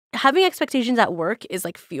having expectations at work is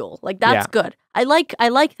like fuel. Like that's good. I like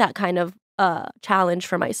that kind of challenge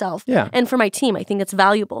for myself and for my team. I think it's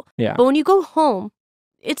valuable. Yeah. But when you go home,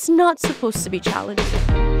 it's not supposed to be challenging.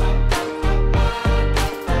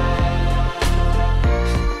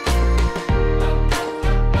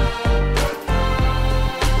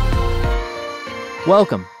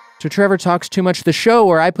 Welcome to Trevor Talks Too Much, the show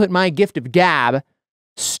where I put my gift of gab.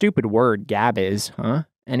 Stupid word gab is, huh?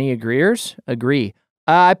 Any agreeers? Agree.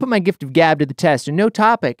 I put my gift of gab to the test, and no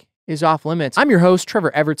topic is off limits. I'm your host,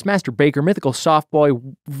 Trevor Everett's Master Baker, mythical soft boy,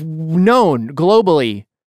 known globally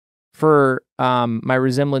for my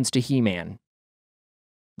resemblance to He-Man.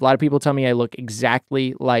 A lot of people tell me I look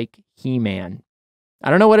exactly like He-Man. I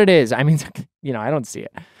don't know what it is. I mean, I don't see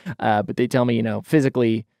it. But they tell me,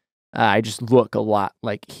 physically, I just look a lot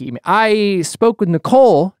like He-Man. I spoke with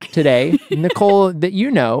Nicole today. Nicole,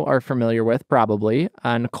 that are familiar with probably.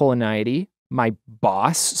 Nicole Enayati, my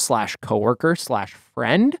boss / coworker /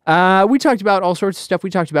 friend. We talked about all sorts of stuff. We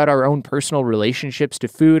talked about our own personal relationships to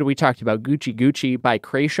food. We talked about Gucci Gucci by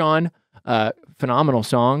Krayshawn. Phenomenal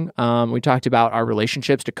song. We talked about our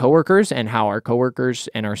relationships to coworkers and how our coworkers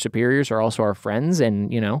and our superiors are also our friends and,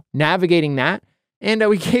 navigating that. And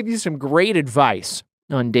we gave you some great advice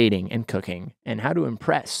on dating and cooking and how to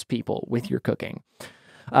impress people with your cooking.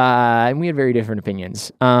 And we had very different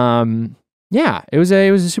opinions. It was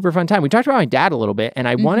a super fun time. We talked about my dad a little bit, and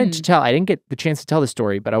I wanted to tell, I didn't get the chance to tell the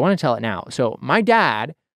story, but I want to tell it now. So my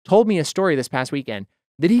dad told me a story this past weekend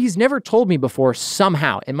that he's never told me before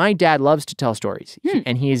somehow. And my dad loves to tell stories.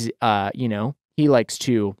 And he's, he likes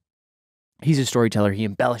to, he's a storyteller. He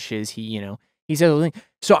embellishes, he says those things.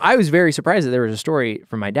 So I was very surprised that there was a story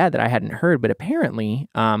from my dad that I hadn't heard, but apparently,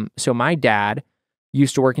 so my dad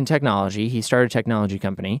used to work in technology. He started a technology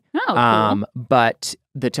company. Oh, cool. But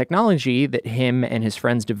the technology that him and his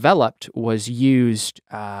friends developed was used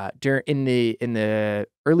in the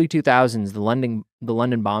early 2000s, the London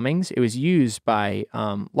bombings. It was used by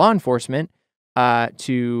law enforcement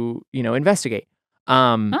to investigate.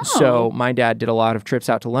 So my dad did a lot of trips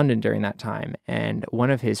out to London during that time, and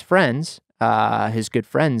one of his friends, his good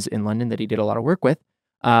friends in London that he did a lot of work with,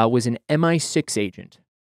 was an MI6 agent.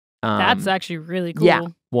 That's actually really cool. Yeah.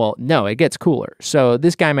 Well, no, it gets cooler. So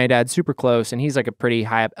this guy, my dad's super close, and he's like a pretty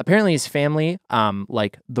high up. Apparently his family,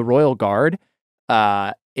 like the Royal Guard,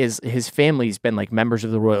 his family's been like members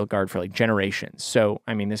of the Royal Guard for like generations. So,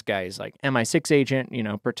 I mean, this guy is like MI6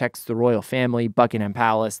 agent, protects the royal family, Buckingham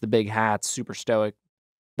Palace, the big hats, super stoic.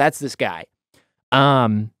 That's this guy.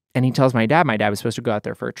 And he tells my dad was supposed to go out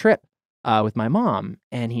there for a trip with my mom,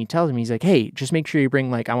 and he tells me, he's like, hey, just make sure you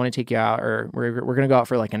bring I want to take you out, or we're going to go out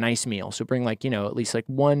for like a nice meal. So bring at least like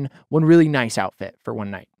one really nice outfit for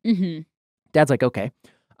one night. Mm-hmm. Dad's like, okay.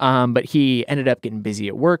 But he ended up getting busy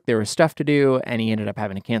at work. There was stuff to do, and he ended up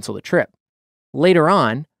having to cancel the trip. Later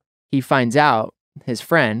on, he finds out his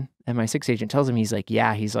friend, MI6 agent, tells him, he's like,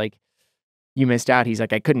 you missed out. He's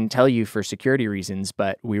like, I couldn't tell you for security reasons,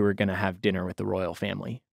 but we were going to have dinner with the royal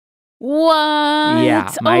family. What?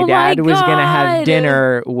 Yeah, my dad was going to have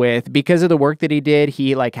dinner because of the work that he did, he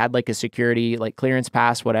had a security, clearance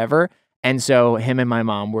pass, whatever. And so him and my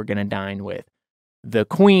mom were going to dine with the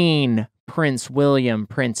Queen, Prince William,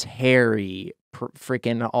 Prince Harry,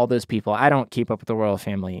 freaking all those people. I don't keep up with the royal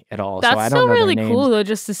family at all. That's so I don't know really their names. Cool, though,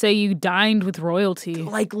 just to say you dined with royalty.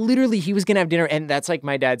 Literally, he was going to have dinner. And that's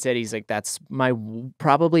my dad said, he's like, that's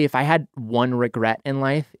probably, if I had one regret in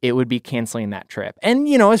life, it would be canceling that trip. And,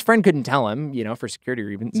 his friend couldn't tell him, for security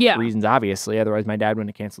reasons, obviously. Otherwise, my dad wouldn't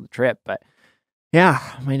have canceled the trip. But yeah,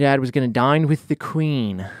 my dad was going to dine with the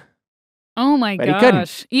Queen. Oh my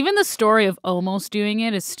gosh. Even the story of almost doing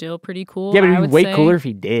it is still pretty cool. Yeah, but it'd be way cooler if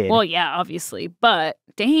he did. Well, yeah, obviously. But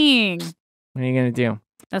dang. What are you going to do?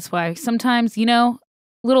 That's why sometimes,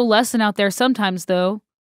 little lesson out there. Sometimes, though,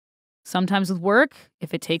 with work,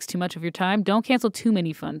 if it takes too much of your time, don't cancel too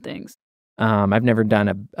many fun things. I've never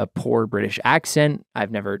done a poor British accent.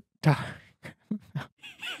 I've never...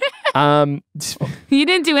 You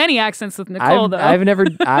didn't do any accents with Nicole, though. I've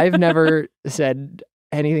never said...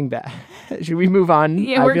 anything bad. Should we move on?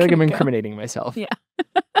 Yeah, I feel like I'm incriminating myself. Yeah.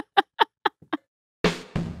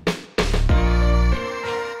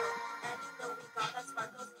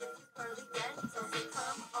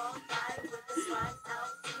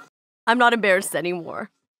 I'm not embarrassed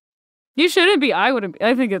anymore. You shouldn't be. I wouldn't be.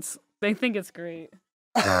 I think it's great.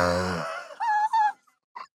 I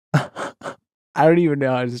don't even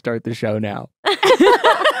know how to start the show now. Should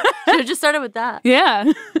have just started with that.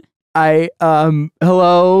 Yeah.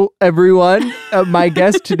 Hello, everyone. My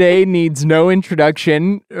guest today needs no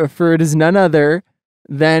introduction, for it is none other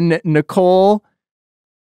than Nicole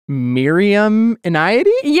Miriam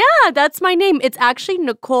Enayati? Yeah, that's my name. It's actually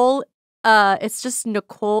Nicole. It's just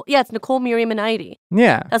Nicole. Yeah, it's Nicole Miriam Enayati.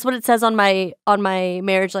 Yeah. That's what it says on my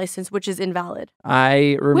marriage license, which is invalid.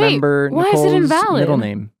 I remember why is it Nicole's invalid? middle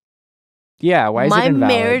name. Yeah, why is it invalid? My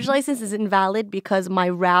marriage license is invalid because my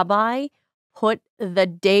rabbi put the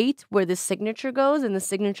date where the signature goes and the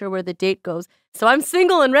signature where the date goes. So I'm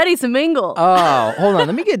single and ready to mingle. Oh, hold on.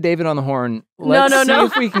 Let me get David on the horn. Let's see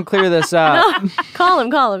if we can clear this up. No, call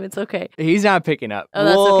him. It's okay. He's not picking up. Oh,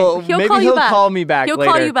 that's okay. He'll maybe call you he'll back. call me back He'll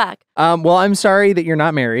later. call you back. Well, I'm sorry that you're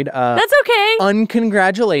not married. That's okay.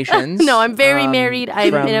 Uncongratulations. No, I'm very married.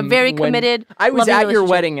 I'm in a very committed. I was loving at your relationship.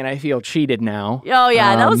 wedding and I feel cheated now. Oh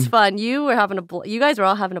yeah, that was fun. You were having you guys were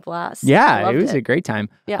all having a blast. Yeah, it was a great time.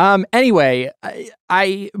 Yeah. Anyway,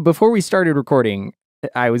 I before we started recording,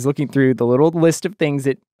 I was looking through the little list of things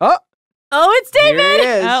that it's David. Here he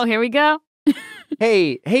is. Oh, here we go.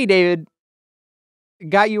 Hey, David.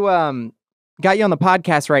 Got you on the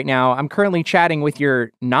podcast right now. I'm currently chatting with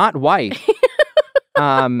your not wife.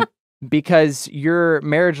 Because your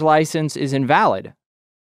marriage license is invalid.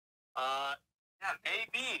 Yeah,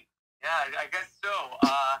 maybe. Yeah, I guess so.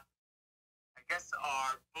 I guess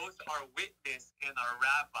both our witness and our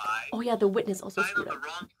rabbi Oh yeah, the witness also signed on screwed the up.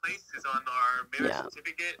 wrong places on our marriage Yeah.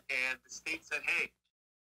 certificate, and the state said, "Hey,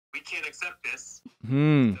 we can't accept this."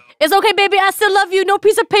 Hmm. So It's okay, baby. I still love you. No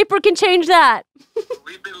piece of paper can change that.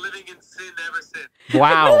 we've been living in sin ever since.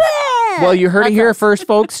 Wow. Well, you heard it That's here us. first,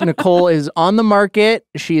 folks. Nicole is on the market.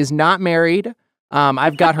 She is not married.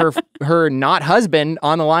 I've got her not husband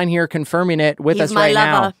on the line here confirming it with He's us my right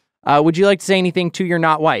lover. now. Would you like to say anything to your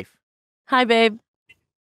not wife? Hi, babe. I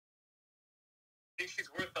think she's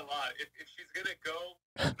worth a lot. If she's gonna go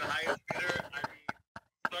the highest bidder, I mean,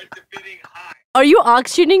 start the bidding high. Are you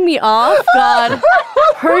auctioning me off? God.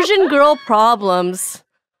 Persian girl problems.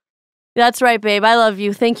 That's right, babe. I love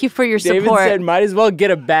you. Thank you for your David support. said, might as well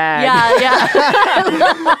get a bag.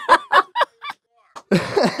 Yeah.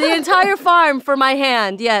 The entire farm for my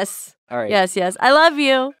hand. Yes. All right. Yes. I love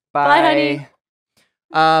you. Bye,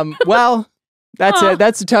 honey. Well,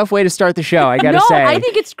 that's a tough way to start the show, I gotta No, say. I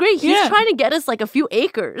think it's great. He's Yeah. trying to get us like a few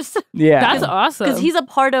acres yeah. That's awesome. because he's a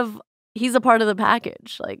part of the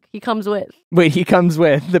package. Like he comes with. Wait, he comes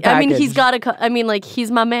with the package. I mean, he's got to. I mean, like he's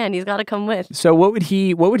my man. He's got to come with. So what would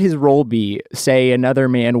his role be? Say another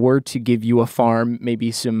man were to give you a farm,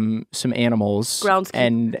 maybe some animals,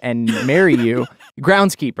 Groundskeeper. and marry you,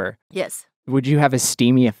 groundskeeper. Yes. Would you have a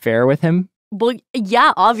steamy affair with him? Well,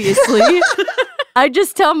 yeah, obviously. I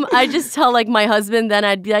just tell like my husband. Then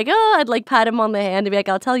I'd be like, I'd like pat him on the hand and be like,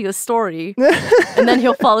 I'll tell you a story, and then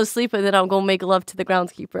he'll fall asleep, and then I'll go make love to the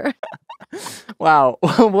groundskeeper. Wow,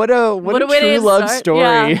 what a way true to love start. story!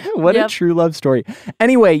 Yeah. What a Yep. true love story.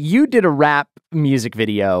 Anyway, you did a rap music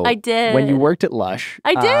video. I did. When you worked at Lush.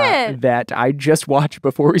 I did. That I just watched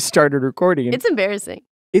before we started recording. It's embarrassing.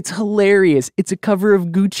 It's hilarious. It's a cover of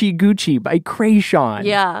Gucci by Krayshawn.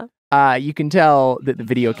 Yeah. You can tell that the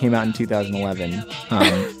video came out in 2011.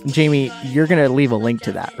 Jamie, you're gonna leave a link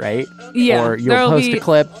to that, right? Yeah, Or you'll there'll post be- a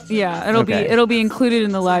clip. Yeah, Okay. it'll be included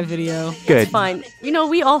in the live video. Good. It's fine. You know,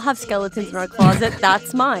 we all have skeletons in our closet.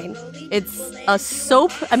 That's mine. It's a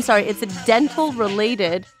soap. I'm sorry. It's a dental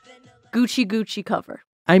related Gucci cover.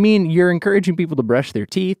 I mean, you're encouraging people to brush their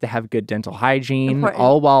teeth, to have good dental hygiene, Important.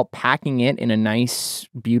 all while packing it in a nice,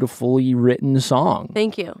 beautifully written song.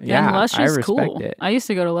 Thank you. Yeah, and Lush I is respect cool. it. I used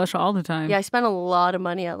to go to Lush all the time. Yeah, I spent a lot of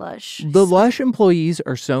money at Lush. The Lush employees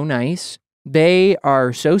are so nice. They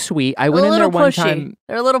are so sweet. I went in there one time.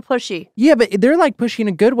 They're a little pushy. Yeah, but they're like pushing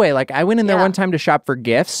a good way. Like I went in there Yeah. one time to shop for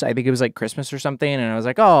gifts. I think it was like Christmas or something. And I was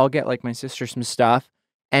like, oh, I'll get like my sister some stuff.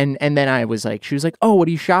 And then I was like, she was like, oh, what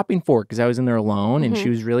are you shopping for? Because I was in there alone and she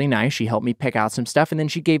was really nice. She helped me pick out some stuff. And then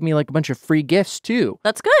she gave me like a bunch of free gifts too.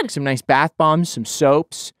 That's good. Some nice bath bombs, some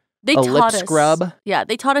soaps, They a taught lip us. scrub. Yeah,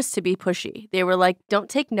 they taught us to be pushy. They were like, don't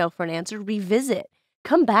take no for an answer. Revisit.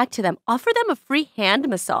 Come back to them. Offer them a free hand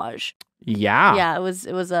massage. Yeah. Yeah, it was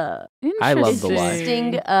a I love the Lush.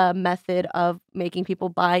 interesting method of making people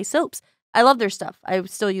buy soaps. I love their stuff. I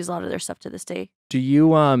still use a lot of their stuff to this day. Do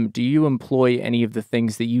you employ any of the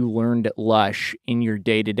things that you learned at Lush in your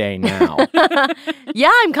day-to-day now? Yeah,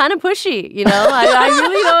 I'm kind of pushy. You know, I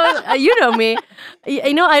really don't. You know me.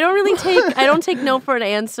 You know, I don't take no for an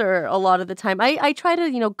answer a lot of the time. I try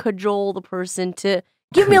to cajole the person to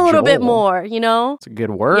give me a little bit Cajole? more. You know. It's a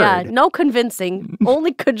good word. Yeah, no convincing,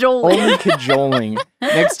 only cajoling. Only cajoling.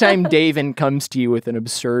 Next time David comes to you with an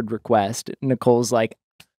absurd request, Nicole's like,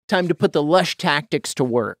 time to put the Lush tactics to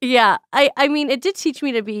work. Yeah, I mean, it did teach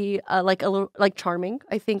me to be like a little like charming.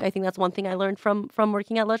 I think that's one thing I learned from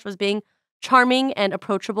working at Lush was being charming and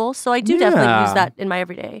approachable. So I do definitely use that in my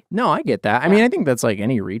everyday. No, I get that. I mean, I think that's like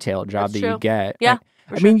any retail job That's that you true. get. Yeah.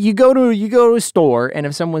 I mean, you go to a store, and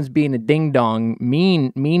if someone's being a ding dong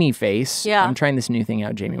meanie face, I'm trying this new thing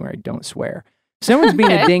out, Jamie, where I don't swear. If someone's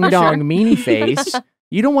being a ding dong meanie face,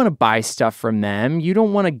 you don't want to buy stuff from them. You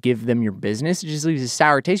don't want to give them your business. It just leaves a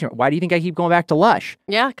sour taste. Why do you think I keep going back to Lush?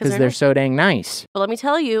 Yeah, because they're so dang nice. But let me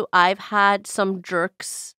tell you, I've had some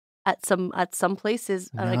jerks at some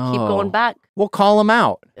places, and I keep going back. We'll call them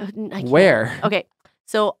out. Where? Okay.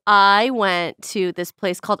 So I went to this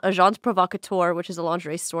place called Agence Provocateur, which is a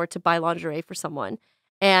lingerie store, to buy lingerie for someone.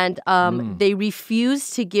 And they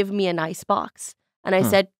refused to give me a nice box. And I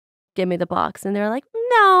said, give me the box. And they're like,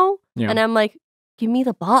 no. Yeah. And I'm like, give me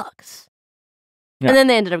the box. Yeah. And then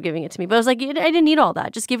they ended up giving it to me. But I was like, I didn't need all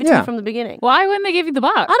that. Just give it to me from the beginning. Why wouldn't they give you the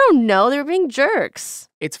box? I don't know. They were being jerks.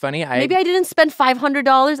 It's funny. Maybe I didn't spend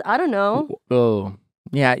 $500. I don't know. Oh.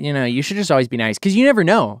 Yeah, you should just always be nice because you never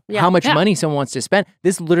know how much money someone wants to spend.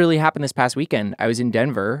 This literally happened this past weekend. I was in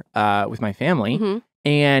Denver with my family,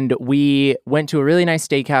 and we went to a really nice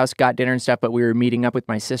steakhouse, got dinner and stuff, but we were meeting up with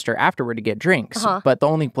my sister afterward to get drinks. But the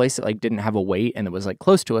only place that like didn't have a wait and that was like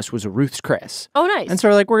close to us was a Ruth's Chris. Oh, nice. And so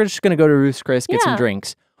we're like, we're just going to go to Ruth's Chris, get some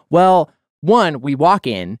drinks. Well, we walk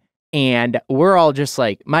in, and we're all just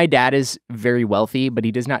like, my dad is very wealthy, but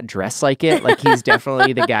he does not dress like it. Like he's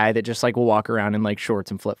definitely the guy that just like will walk around in like shorts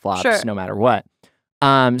and flip-flops no matter what.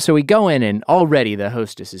 So we go in, and already the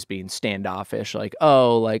hostess is being standoffish. Like,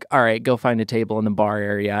 all right, go find a table in the bar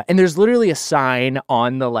area. And there's literally a sign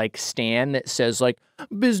on the like stand that says like,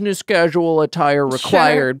 business casual attire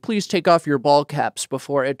required. Please take off your ball caps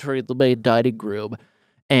before entering the main dining room.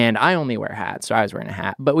 And I only wear hats, so I was wearing a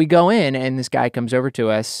hat. But we go in, and this guy comes over to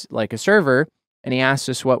us, like a server, and he asks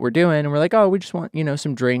us what we're doing. And we're like, oh, we just want,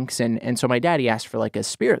 some drinks. And so my daddy asked for, like, a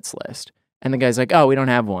spirits list. And the guy's like, oh, we don't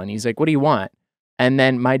have one. He's like, what do you want? And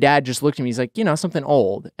then my dad just looked at me. He's like, something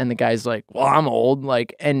old. And the guy's like, well, I'm old.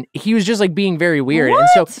 Like, and he was just, like, being very weird. What?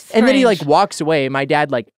 And so, and then he, like, walks away. My dad,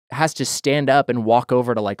 like, has to stand up and walk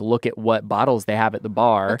over to, like, look at what bottles they have at the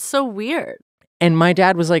bar. That's so weird. And my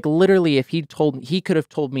dad was like, literally, if he could have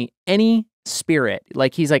told me any spirit,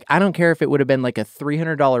 like he's like, I don't care if it would have been like a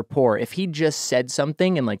 $300 pour. If he just said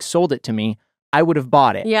something and like sold it to me, I would have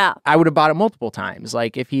bought it. Yeah. I would have bought it multiple times.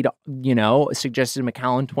 Like if he'd, suggested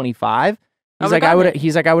Macallan 25, he's like, I would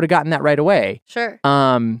have gotten that right away. Sure.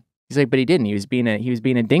 He's like, but he didn't. He was being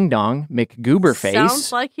a ding dong, McGoober face.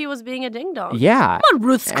 Sounds like he was being a ding dong. Yeah. Come on,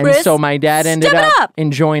 Ruth's Chris. And so my dad ended Step up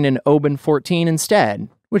enjoying an Oban 14 instead,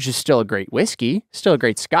 which is still a great whiskey, still a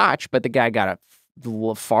great scotch, but the guy got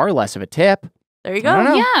a far less of a tip. There you go.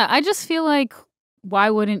 Yeah, I just feel like, why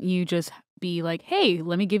wouldn't you just be like, hey,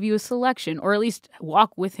 let me give you a selection, or at least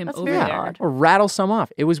walk with him over there. Odd. Or rattle some off.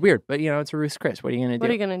 It was weird, but it's a Ruth's Chris. What are you going to do? What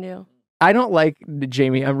are you going to do? I don't like,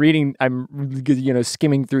 Jamie, I'm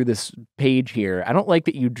skimming through this page here. I don't like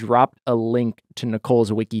that you dropped a link to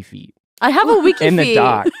Nicole's wiki feed. I have a wiki in the feed.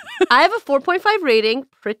 doc. I have a 4.5 rating.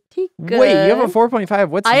 Pretty good. Wait, you have a 4.5?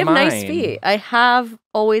 What's mine? I have nice feet. I have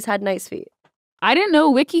always had nice feet. I didn't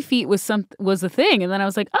know Wiki Feet was a thing, and then I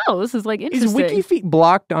was like, oh, this is like interesting. Is Wiki Feet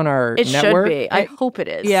blocked on our network? It should be. I hope it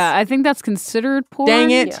is. Yeah, I think that's considered porn.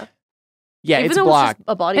 Dang it. Yeah, Even it's though blocked. It's just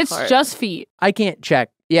a body It's part. just feet. I can't check.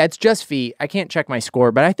 Yeah, it's just feet. I can't check my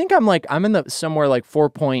score, but I think I'm in the somewhere like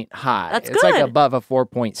 4-point high. That's it's good. like above a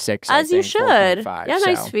 4.6. As you should. 4.5, Yeah,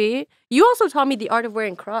 nice feet. You also taught me the art of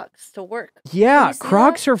wearing Crocs to work. Yeah,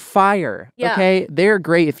 Crocs are fire. Yeah. Okay, they're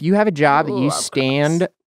great. If you have a job that you Love stand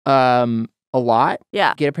a lot,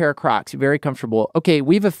 Yeah. get a pair of Crocs. Very comfortable. Okay,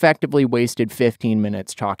 we've effectively wasted 15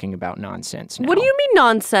 minutes talking about nonsense now. What do you mean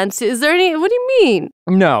nonsense? Is there any? What do you mean?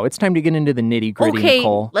 No, it's time to get into the nitty gritty, Okay,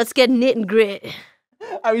 Nicole. let's get knit and grit.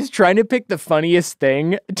 I was trying to pick the funniest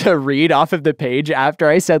thing to read off of the page after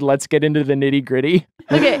I said, let's get into the nitty gritty.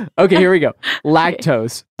 Okay. Okay, here we go.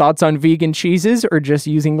 Lactose. Thoughts on vegan cheeses or just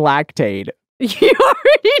using Lactaid? You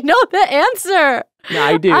already know the answer. Yeah,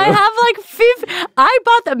 I do. I have I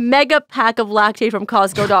bought the mega pack of Lactaid from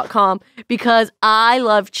Costco.com because I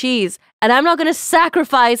love cheese. And I'm not going to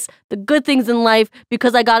sacrifice the good things in life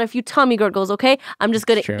because I got a few tummy gurgles, okay? I'm just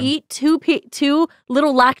going to eat two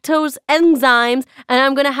little lactose enzymes and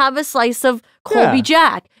I'm going to have a slice of Colby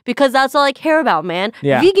Jack because that's all I care about, man.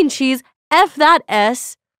 Yeah. Vegan cheese, F that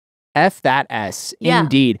S. F that S. Yeah.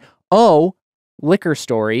 Indeed. Oh, liquor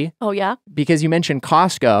story. Oh, yeah? Because you mentioned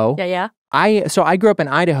Costco. Yeah. I grew up in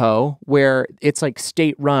Idaho where it's like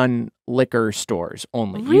state-run liquor stores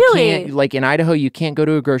only. Really? You can't, like in Idaho, you can't go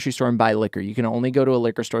to a grocery store and buy liquor. You can only go to a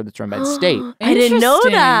liquor store that's run by the state. I didn't know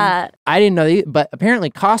Interesting. that. I didn't know that, but apparently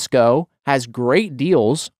Costco has great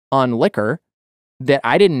deals on liquor. that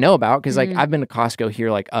I didn't know about because like I've been to Costco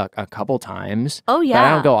here like a couple times. Oh, But I yeah.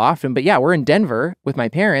 don't go often. But yeah, we're in Denver with my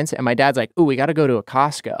parents and my dad's like, "Ooh, we got to go to a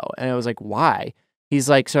Costco." And I was like, "Why?" He's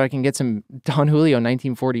like, "So I can get some Don Julio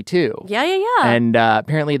 1942." Yeah. And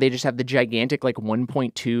apparently they just have the gigantic like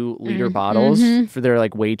 1.2 liter bottles for they're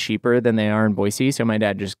like way cheaper than they are in Boise. So my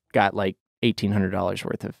dad just got like $1,800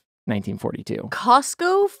 worth of 1942.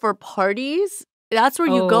 Costco for parties, that's where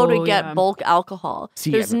you go to Oh, get yeah. bulk alcohol.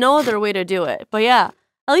 See, There's yeah, no other way to do it. But yeah,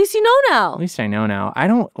 at least you know now. At least I know now. I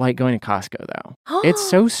don't like going to Costco though. It's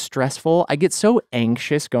so stressful. I get so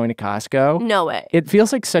anxious going to Costco. No way. It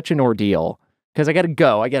feels like such an ordeal because I got to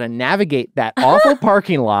go. I got to navigate that awful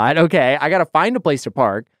parking lot. Okay. I got to find a place to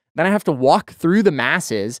park. Then I have to walk through the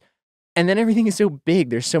masses. And then everything is so big.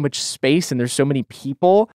 There's so much space and there's so many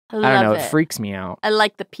people. I I don't know. love It freaks me out. I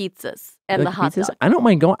like the pizzas and Like the hot pizzas, dogs. I don't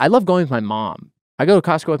mind going. I love going with my mom. I go to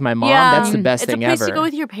Costco with my mom. Yeah. That's the best It's a thing place ever. to go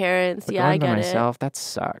with your parents. But Yeah, I going by get it. myself, that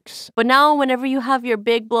sucks. But now, whenever you have your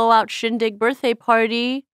big blowout shindig birthday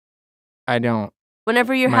party, I don't.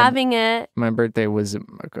 whenever you're My- having it, My birthday was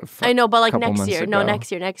I know, but like couple next months year. No, ago.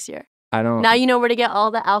 next year. I don't. Now you know where to get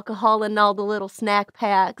all the alcohol and all the little snack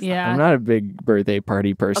packs. Yeah. I'm not a big birthday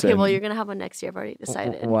party person. Okay, well, you're gonna have one next year. I've already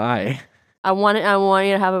decided. Why? I want you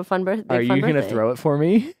to have a fun birthday. Are you gonna throw it for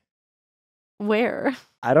me? Where?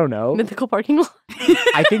 I don't know. Mythical parking lot.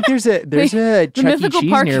 I think there's a The Chuck E. mythical Cheese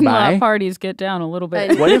parking nearby. lot parties get down a little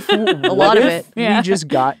bit. What if A lot of it. we Yeah. just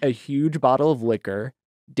got a huge bottle of liquor,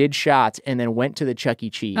 did shots, and then went to the Chuck E.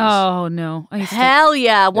 Cheese? Oh no! I used to- Hell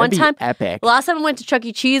yeah! That'd One be time, epic. last time I went to Chuck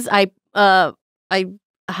E. Cheese, I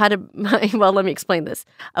had a well. Let me explain this.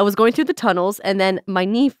 I was going through the tunnels, and then my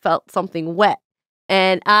knee felt something wet,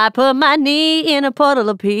 and I put my knee in a puddle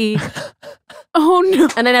of pee, Oh no!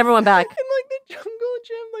 and I never went back. In like the jungle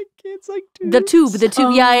gym, like kids like The tube. Oh,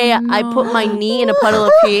 Yeah. I put my knee in a puddle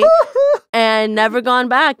of pee and never gone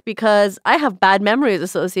back because I have bad memories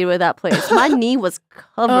associated with that place. My knee was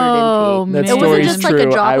covered Oh, in That pee. It wasn't story's just true. like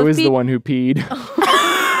a drop I of was pee. the one who peed.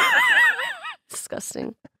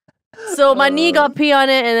 Disgusting. So my knee got pee on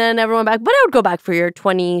it and then never went back. But I would go back for your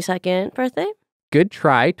 22nd birthday. Good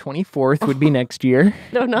try. 24th would be next year.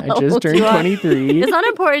 Don't know I how just old turned you are. 23. It's not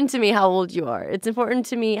important to me how old you are. It's important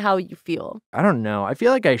to me how you feel. I don't know. I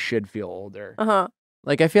feel like I should feel older. Uh-huh.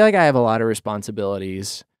 Like, I feel like I have a lot of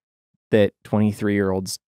responsibilities that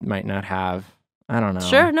 23-year-olds might not have. I don't know.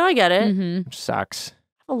 Sure. No, I get it. Mhm. Which sucks.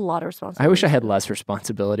 A lot of responsibility. I wish I had less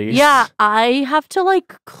responsibilities. Yeah, I have to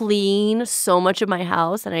like clean so much of my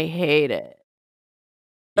house and I hate it.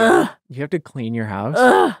 Ugh. You have to clean your house?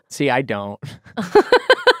 Ugh. See, I don't.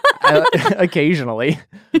 Occasionally.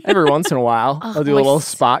 Every once in a while. Ugh, I'll do a my little s-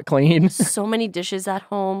 spot clean. So many dishes at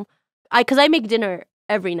home. Because I make dinner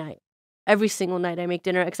every night. Every single night I make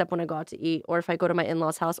dinner except when I go out to eat or if I go to my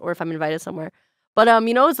in-laws' house or if I'm invited somewhere. But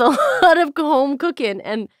it's a lot of home cooking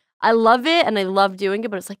and I love it and I love doing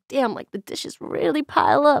it, but it's like, damn, like the dishes really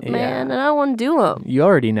pile up, man, Yeah. and I don't want to do them. You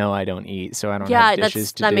already know I don't eat, so I don't have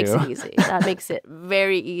dishes to that do. makes it easy. That makes it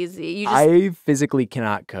very easy. You just I physically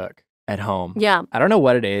cannot cook at home. yeah. I don't know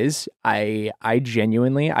what it is. I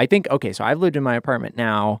genuinely, I think, okay, so I've lived in my apartment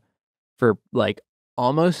now for like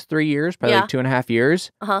almost 3 years, probably Yeah. like 2.5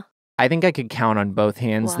 years. Uh-huh. I think I could count on both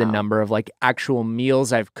hands the Wow. number of like actual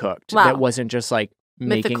meals I've cooked Wow. that wasn't just like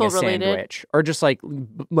making Mythical a related. sandwich or just like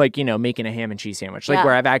making a ham and cheese sandwich, like Yeah.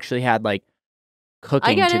 where I've actually had like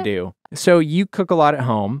cooking get to it. do. So you cook a lot at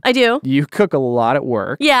home. I do. You cook a lot at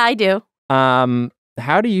work. Yeah, I do.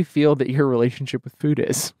 How do you feel that your relationship with food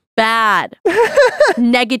is? Bad.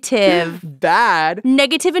 Negative. Bad.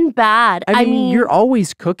 Negative and bad. I mean, you're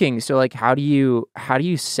always cooking. So like how do you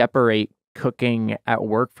separate cooking at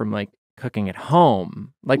work from like cooking at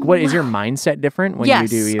home? Like what is your mindset different when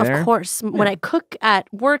yes, you do either? of course. When I cook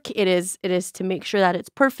at work, it is to make sure that it's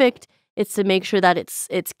perfect. It's to make sure that it's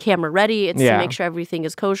camera ready. It's Yeah. to make sure everything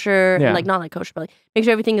is kosher. Yeah. And like not like kosher, but like make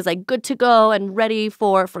sure everything is like good to go and ready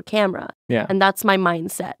for camera. Yeah. And that's my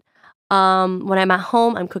mindset. When I'm at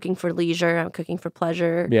home, I'm cooking for leisure. I'm cooking for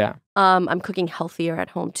pleasure. Yeah. I'm cooking healthier at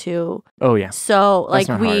home too. Oh yeah. So That's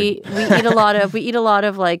like not we eat a lot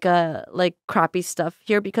of like crappy stuff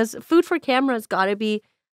here because food for camera has got to be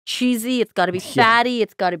cheesy, it's got to be Yeah. fatty,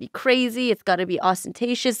 it's got to be crazy, it's got to be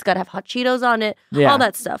ostentatious, it's got to have hot Cheetos on it, Yeah. all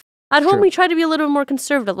that stuff. At home True. we try to be a little more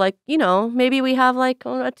conservative, like, maybe we have like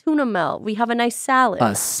a tuna melt, we have a nice salad.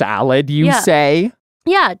 A salad, you Yeah. say?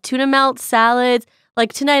 Yeah, tuna melt, salads.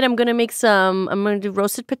 Like tonight I'm going to do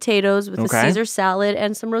roasted potatoes with Okay. a Caesar salad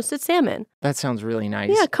and some roasted salmon. That sounds really nice.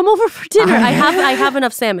 Yeah, come over for dinner. I- I have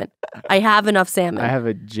enough salmon. I have enough salmon. I have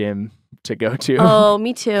a gym to go to. Oh,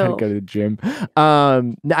 me Gotta too. go to the gym.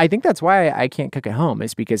 I think that's why I can't cook at home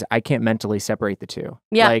is because I can't mentally separate the two.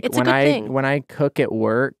 Yeah, like it's a when good I thing. when I cook at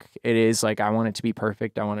work, it is like I want it to be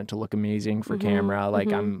perfect. I want it to look amazing for Mhm, camera. Like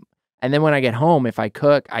mhm. and then when I get home, if I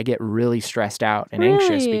cook, I get really stressed out and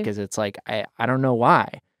anxious Really? because it's like I don't know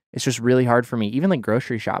why. It's just really hard for me. Even like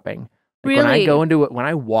grocery shopping. Like Really? when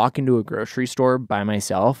I walk into a grocery store by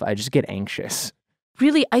myself, I just get anxious.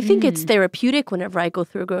 Really, I think it's Mm. therapeutic whenever I go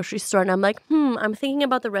through a grocery store and I'm like, I'm thinking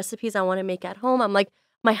about the recipes I want to make at home. I'm like,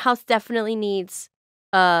 my house definitely needs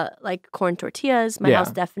like corn tortillas. My house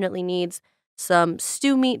Yeah. definitely needs some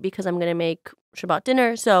stew meat because I'm gonna make Shabbat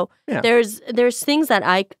dinner. So Yeah. there's things that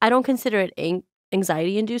I don't consider it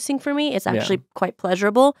anxiety inducing for me. It's Yeah. actually quite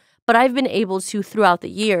pleasurable. But I've been able to throughout the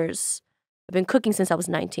years. I've been cooking since I was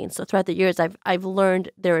 19. So throughout the years, I've learned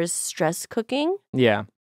there is stress cooking. Yeah.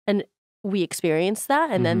 And we experience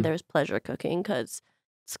that. And then Mhm. there's pleasure cooking because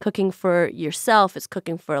it's cooking for yourself, it's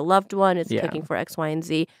cooking for a loved one, it's Yeah. cooking for X, Y, and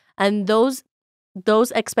Z. And those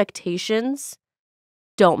expectations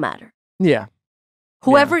don't matter. Yeah.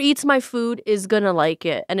 Whoever eats my food is gonna like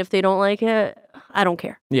it. And if they don't like it, I don't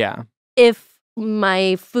care. Yeah. If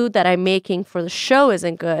my food that I'm making for the show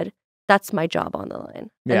isn't good, that's my job on the line.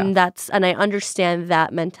 Yeah. And I understand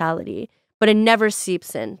that mentality. But it never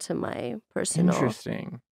seeps into my personal.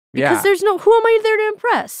 Interesting. Because Yeah. there's who am I there to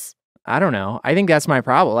impress? I don't know. I think that's my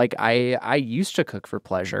problem. Like I used to cook for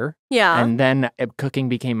pleasure, Yeah. and then cooking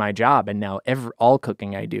became my job, and now all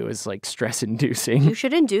cooking I do is like stress inducing. You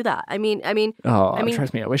shouldn't do that. I mean, Oh, I mean,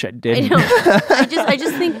 trust me, I wish I I didn't. know. I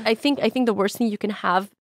just think the worst thing you can have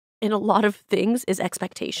in a lot of things is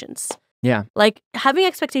expectations. Yeah. Like having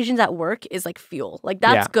expectations at work is like fuel. Like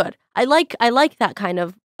that's good. I like that kind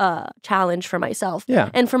of challenge for myself Yeah.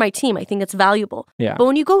 and for my team. I think it's valuable. Yeah. But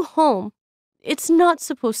when you go home, it's not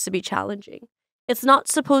supposed to be challenging. It's not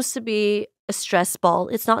supposed to be a stress ball.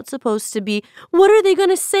 It's not supposed to be, what are they going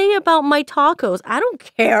to say about my tacos? I don't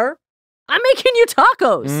care. I'm making you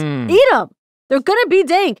tacos. Mm. Eat them. They're going to be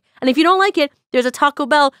dank. And if you don't like it, there's a Taco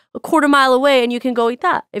Bell a quarter mile away and you can go eat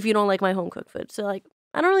that if you don't like my home cooked food. So like,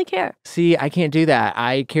 I don't really care. See, I can't do that.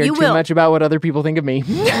 I care You too will. much about what other people think of me.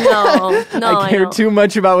 No, I care know. too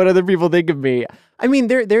much about what other people think of me. I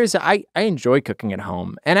mean, I enjoy cooking at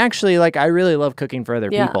home, and actually, like, I really love cooking for other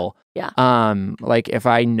Yeah. people. Yeah. Like if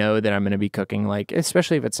I know that I'm going to be cooking, like,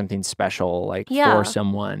 especially if it's something special, like Yeah. for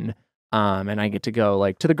someone, and I get to go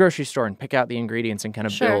like to the grocery store and pick out the ingredients and kind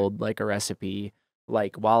of Sure. build like a recipe,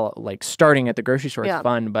 like while like starting at the grocery store, Yeah. it's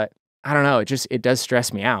fun, but. I don't know. It does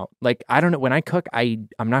stress me out. Like, I don't know. When I cook, I'm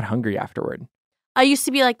not hungry afterward. I used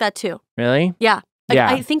to be like that too. Really? Yeah. Like, Yeah.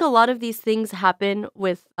 I think a lot of these things happen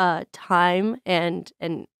with time and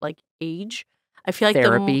like age. I feel like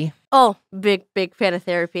Therapy. big fan of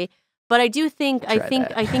therapy. But I do think Try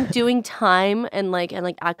that. I think doing time and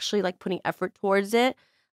actually like putting effort towards it.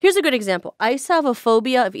 Here's a good example. I used to have a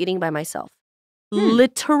phobia of eating by myself.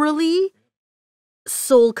 Literally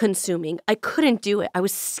soul consuming. I couldn't do it. I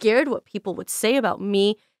was scared what people would say about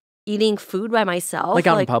me eating food by myself. Like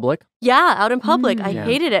out in public? Yeah, out in public. I Yeah,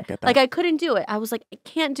 hated it. get that. Like I couldn't do it. I was like, I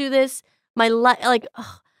can't do this. My life,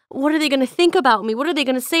 what are they gonna think about me? What are they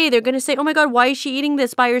gonna say? They're gonna say, oh my God, why is she eating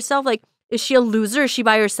this by herself? Like, is she a loser? Is she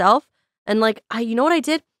by herself? And like, you know what I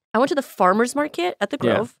did? I went to the farmer's market at the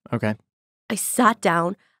Grove. Yeah. Okay. I sat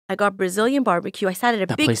down. I got Brazilian barbecue. I sat at a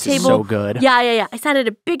That big place table. is so good. Yeah. I sat at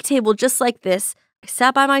a big table just like this. I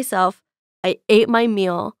sat by myself. I ate my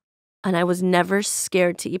meal, and I was never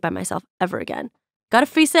scared to eat by myself ever again. Gotta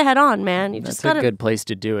face it head on, man. You That's just gotta. a good place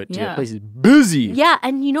to do it, too. Yeah. That place is busy. Yeah,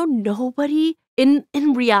 and nobody in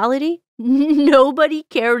reality, nobody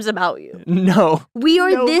cares about you. No. We are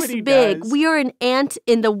this Nobody big. does. We are an ant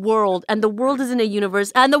in the world, and the world isn't a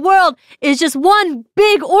universe, and the world is just one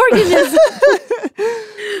big organism.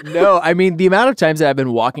 No, I mean, the amount of times that I've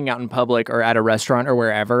been walking out in public or at a restaurant or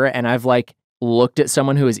wherever, and I've like looked at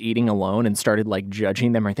someone who is eating alone and started like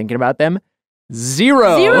judging them or thinking about them,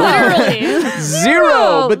 zero. Literally.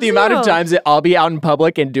 Zero. But the amount of Zero. times that I'll be out in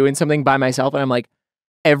public and doing something by myself, and I'm like,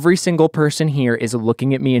 every single person here is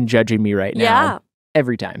looking at me and judging me right now. Yeah.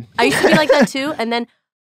 Every time. I used to be like that too, and then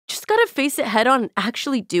just gotta face it head on and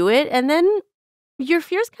actually do it, and then your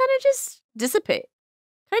fears kind of just dissipate.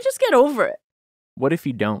 Kind of just get over it. What if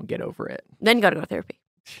you don't get over it? Then you gotta go to therapy.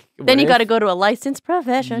 What Then you if gotta go to a licensed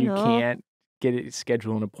professional. You can't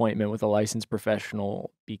schedule an appointment with a licensed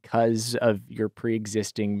professional because of your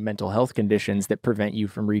pre-existing mental health conditions that prevent you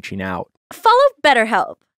from reaching out. Follow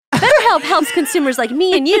BetterHelp. BetterHelp helps consumers like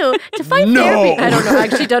me and you to find No. therapy. I don't know. I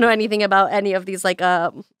actually don't know anything about any of these, like,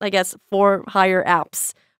 I guess, for hire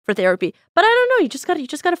apps. for therapy. But I don't know. You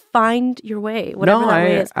just gotta find your way, whatever that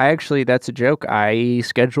way is. I actually, that's a joke. I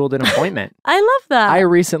scheduled an appointment. I love that. I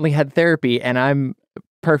recently had therapy, and I'm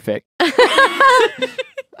perfect.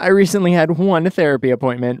 I recently had one therapy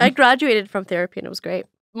appointment. I graduated from therapy, and it was great.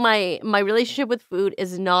 My relationship with food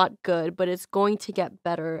is not good, but it's going to get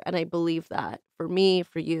better, and I believe that for me,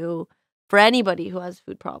 for you, for anybody who has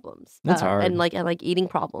food problems. That's hard. And like eating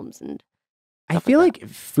problems and I feel like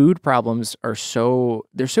food problems are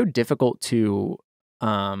they're so difficult to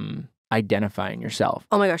identify in yourself.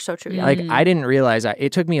 Oh my gosh, so true. Yeah. Like I didn't realize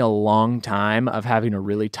it took me a long time of having a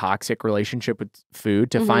really toxic relationship with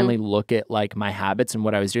food to finally look at like my habits and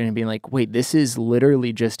what I was doing and being like, wait, this is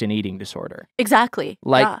literally just an eating disorder. Exactly.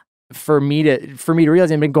 Like for me to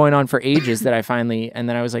realize it had been going on for ages that I finally, and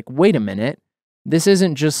then I was like, wait a minute, this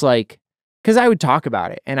isn't just like, because I would talk about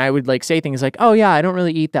it and I would like say things like, oh yeah, I don't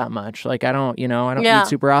really eat that much. Like I don't eat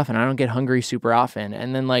super often. I don't get hungry super often.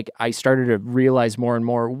 And then like I started to realize more and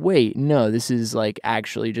more, wait, no, this is like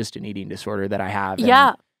actually just an eating disorder that I have.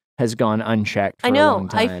 And has gone unchecked for a long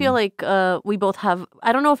time. I feel like we both have,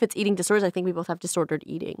 I don't know if it's eating disorders. I think we both have disordered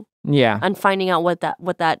eating. Yeah. And finding out what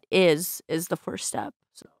that is the first step.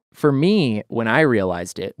 So. For me, when I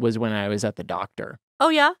realized it was when I was at the doctor. Oh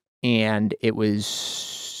yeah? And it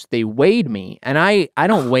was... They weighed me, and I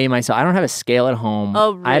don't weigh myself. I don't have a scale at home.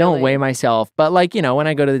 Oh, really? I don't weigh myself, but like, when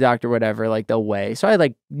I go to the doctor, whatever, like they'll weigh. So I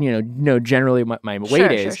like, know generally what my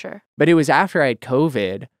weight is. Sure. But it was after I had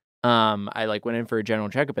COVID, I like went in for a general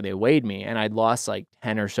checkup and they weighed me and I'd lost like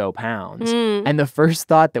 10 or so pounds. And the first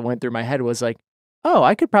thought that went through my head was like, oh,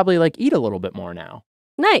 I could probably like eat a little bit more now.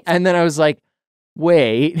 Nice. And then I was like,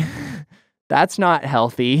 wait, that's not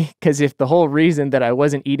healthy, because if the whole reason that I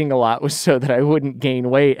wasn't eating a lot was so that I wouldn't gain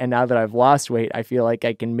weight, and now that I've lost weight, I feel like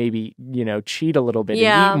I can maybe, cheat a little bit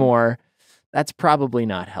and eat more, that's probably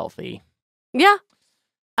not healthy. Yeah,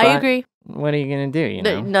 but I agree. What are you going to do,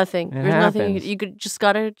 Nothing. There's happens. nothing. You could just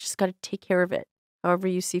gotta take care of it however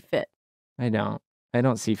you see fit. I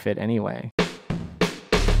don't see fit anyway.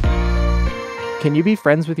 Can you be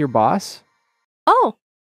friends with your boss? Oh,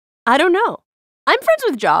 I don't know. I'm friends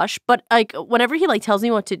with Josh, but like whenever he like tells me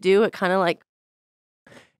what to do, it kind of like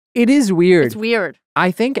it is weird. It's weird. I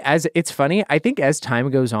think it's funny. I think as time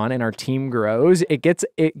goes on and our team grows, it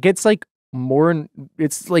gets like more.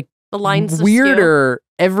 It's like the lines weirder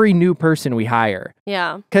every new person we hire.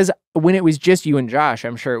 Yeah. Because when it was just you and Josh,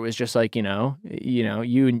 I'm sure it was just like you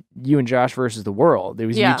and Josh versus the world. It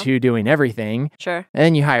was you two doing everything. Sure. And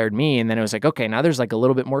then you hired me, and then it was like, okay, now there's like a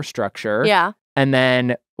little bit more structure. Yeah. And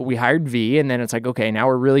then we hired V, and then it's like, okay, now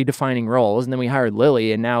we're really defining roles. And then we hired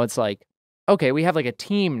Lily, and now it's like, okay, we have like a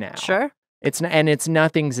team now. Sure. It's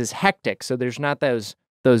nothing's as hectic, so there's not those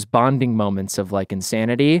bonding moments of like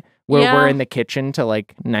insanity where we're in the kitchen till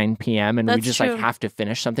like 9 p.m. and we just like have to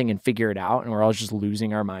finish something and figure it out, and we're all just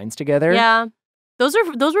losing our minds together. Yeah. Those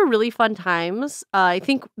were really fun times. I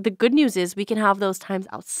think the good news is we can have those times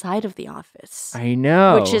outside of the office. I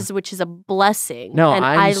know. Which is a blessing. No, and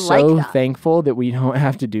I'm so thankful that we don't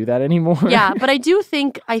have to do that anymore. Yeah, but I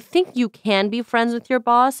think you can be friends with your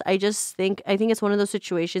boss. I think it's one of those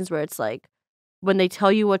situations where it's like when they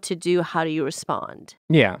tell you what to do, how do you respond?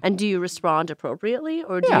 Yeah. And do you respond appropriately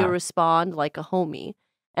or do you respond like a homie?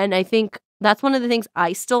 And I think that's one of the things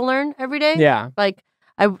I still learn every day. Yeah.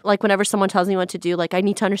 Like whenever someone tells me what to do, like I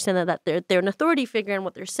need to understand that they're an authority figure and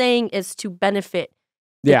what they're saying is to benefit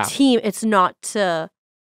the team. It's not to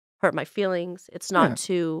hurt my feelings. It's not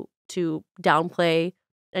to downplay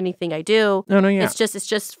anything I do. No, yeah. It's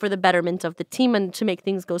just for the betterment of the team and to make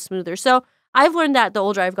things go smoother. So I've learned that the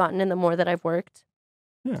older I've gotten and the more that I've worked.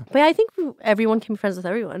 Yeah. But I think everyone can be friends with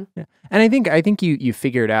everyone. Yeah. And I think you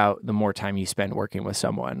figure it out the more time you spend working with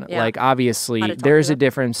someone. Yeah. Like obviously there's a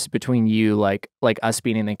difference between you like us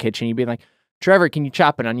being in the kitchen, you being like, Trevor, can you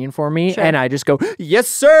chop an onion for me? Sure. And I just go, yes,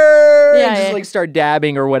 sir. Yeah, and just like start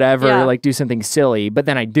dabbing or whatever, or like do something silly. But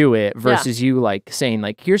then I do it versus you like saying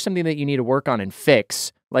like, here's something that you need to work on and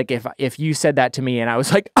fix. Like if you said that to me and I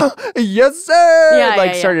was like, oh, yes,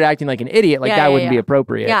 sir. Started acting like an idiot, like that wouldn't be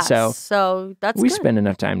appropriate. Yeah, so that's we good. spend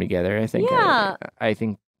enough time together. I think. Yeah. I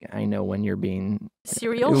think I know when you're being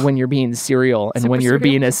serial, when you're being serial, and when you're serial?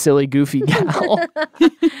 being a silly, goofy gal.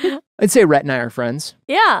 I'd say Rhett and I are friends.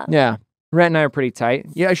 Yeah. Yeah. Rhett and I are pretty tight.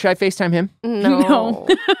 Yeah, should I FaceTime him? No.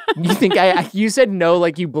 You think you said no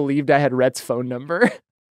like you believed I had Rhett's phone number?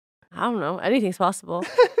 I don't know. Anything's possible.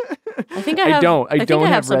 I think I don't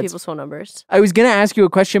have some Rhett's people's phone numbers. I was going to ask you a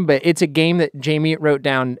question, but it's a game that Jamie wrote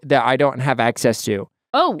down that I don't have access to.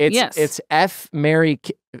 Oh, yes. It's F, Mary,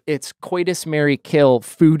 It's Coitus, Marry, Kill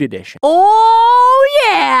Food Edition. Oh,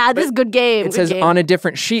 yeah. This is a good game. It says on a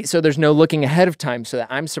different sheet, so there's no looking ahead of time, so that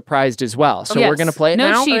I'm surprised as well. So we're going to play it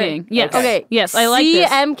now? No cheating. Yes. Okay. Yes, I like this.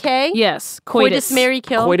 CMK. Yes. Coitus, Marry,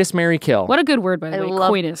 Kill. Coitus, Marry, Kill. What a good word, by the way. love-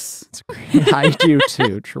 Coitus. I do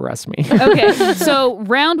too, trust me. Okay, so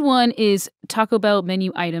round 1 is Taco Bell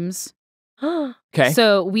menu items. Okay.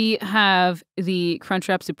 So we have the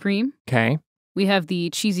Crunchwrap Supreme. Okay. We have the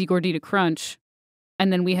Cheesy Gordita Crunch.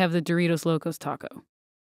 And then we have the Doritos Locos Taco.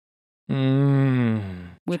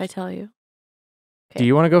 Should I tell you? Do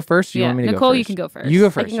you want to go first? Or do you want me to Nicole, go first? you can go first. You go I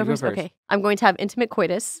first. can go you first. Go first. Okay. I'm going to have intimate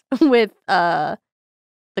coitus with the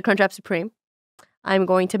Crunchwrap Supreme. I'm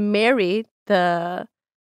going to marry the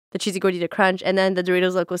Cheesy Gordita Crunch and then the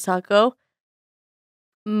Doritos Locos Taco.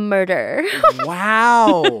 Murder.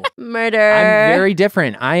 Wow. Murder. I'm very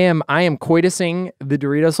different. I am coitusing the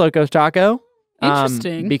Doritos Locos Taco.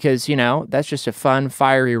 Interesting. Because, that's just a fun,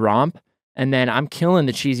 fiery romp. And then I'm killing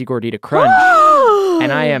the Cheesy Gordita Crunch.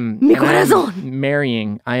 and I am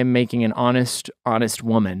I am making an honest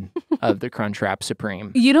woman of the Crunchwrap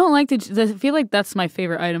Supreme. You don't like I feel like that's my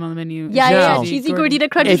favorite item on the menu. Yeah. Cheesy Gordita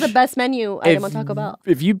Crunch is the best menu item on Taco Bell.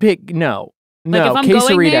 If you pick, no, if I'm quesarito.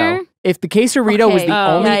 going there? If the quesarito was the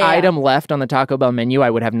only yeah. item left on the Taco Bell menu, I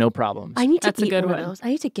would have no problems. I need to That's a eat good one one. of those. I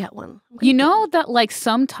need to get one. You know that like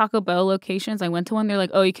some Taco Bell locations, I went to one, they're like,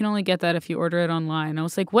 oh, you can only get that if you order it online. I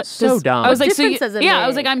was like, what? So dumb. I was What like, difference does it I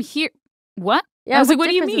was make? like, I'm here. What? Yeah, I was like, what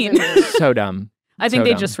do you difference mean? does it make? So dumb. I think So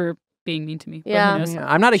they dumb. just were being mean to me. but Yeah. who knows?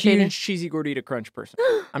 Yeah, I'm not a Shady. huge cheesy gordita crunch person.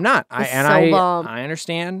 I'm not. It's so bomb. I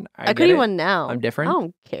understand. I could eat one now. I'm different. I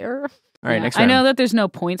don't care. All right, Yeah. next I round. know that there's no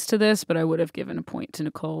points to this, but I would have given a point to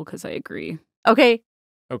Nicole because I agree. Okay.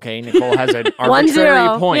 Okay, Nicole has an 1-0.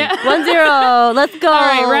 arbitrary point. Yeah. 1-0. Let's go. All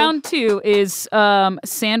right, round 2 is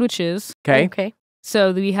sandwiches. Okay. Okay.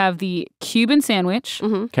 So we have the Cuban sandwich,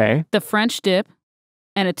 Mm-hmm. Okay. the French dip,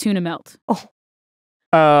 and a tuna melt.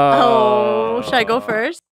 Oh, should I go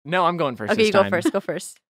first? No, I'm going first. Okay, this you go time. first. Go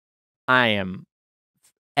first. I am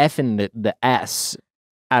effing the S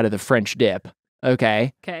out of the French dip.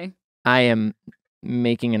 Okay. Okay. I am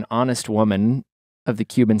making an honest woman of the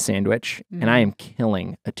Cuban sandwich, and I am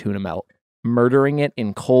killing a tuna melt, murdering it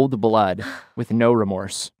in cold blood with no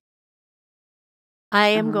remorse. I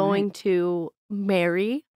am All going right. to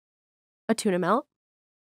marry a tuna melt.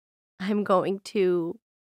 I'm going to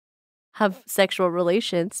have sexual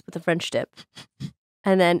relations with a French dip.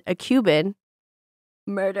 And then a Cuban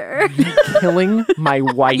murder. You're killing my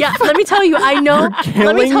wife. Yeah, let me tell you, I know. You're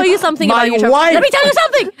Let me killing tell you something my about you, Trevor. wife. Let me tell you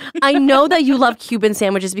something. I know that you love Cuban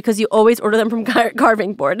sandwiches because you always order them from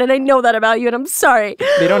carving board, and I know that about you, and I'm sorry.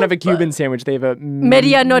 They don't have a Cuban sandwich. They have a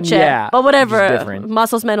Medianoche. Yeah, but whatever. which is different.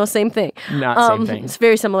 Masos menos, same thing. Not same thing. It's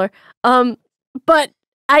very similar. But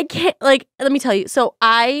I can't, like, let me tell you. So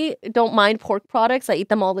I don't mind pork products. I eat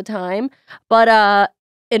them all the time. But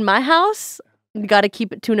in my house, you got to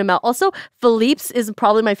keep it tuna melt. Also, Philippe's is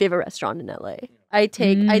probably my favorite restaurant in LA. I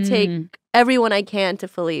take everyone I can to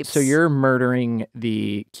Philippe's. So you're murdering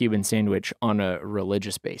the Cuban sandwich on a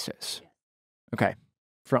religious basis. Okay.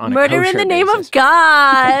 On a murder in kosher the name basis. of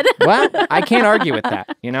God. Well, I can't argue with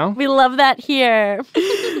that, you know? We love that here.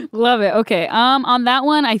 Love it. Okay. On that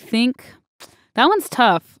one, I think that one's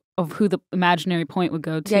tough of who the imaginary point would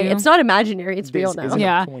go to. Yeah, it's not imaginary. It's real now.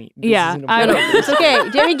 Yeah. Point. Yeah, isn't a I point. don't- It's okay.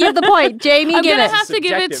 Jamie, give the point. Jamie, I'm give gonna it. have to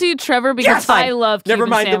give it to Subjective. Trevor because fine. I love Cuban Never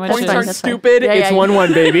mind, sandwiches. the points aren't That's fine. stupid. Yeah, It's yeah.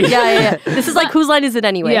 1-1, baby. Yeah. This is like, whose line is it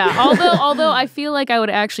anyway? Yeah, although I feel like I would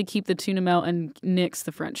actually keep the tuna melt and nix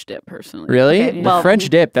the French dip personally. Really? Okay, The well- French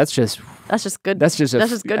dip, that's just That's just good. good.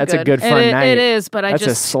 That's a good fun night. It is, but I That's a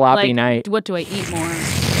just sloppy like, night. What do I eat more?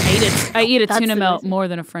 I eat a That's tuna the melt reason. more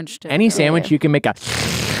than a French dip. Any sandwich you can make a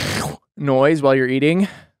noise while you're eating.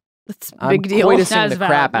 It's a big I'm deal. coitusing That is the valid,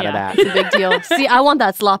 crap out of yeah. that. It's a big deal. See, I want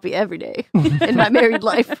that sloppy every day in my married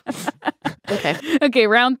life. Okay. Okay,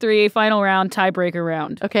 round 3, final round, tiebreaker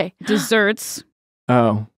round. Okay. Desserts.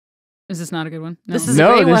 Oh. Is this not a good one? This is a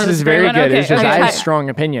No, great this one. is a great very one. good. It's Okay, just I okay. have strong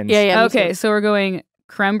opinions. Yeah, me Okay, too. so we're going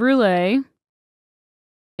creme brulee,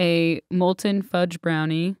 a molten fudge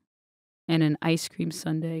brownie, and an ice cream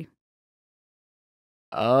sundae.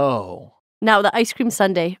 Oh. Now, the ice cream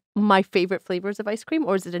sundae, my favorite flavors of ice cream,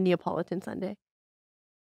 or is it a Neapolitan sundae?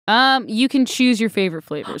 You can choose your favorite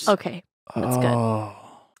flavors. Okay. That's good.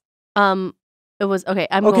 good. It was, okay.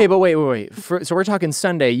 Okay, but wait. So we're talking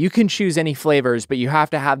sundae. You can choose any flavors, but you have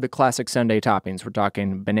to have the classic sundae toppings. We're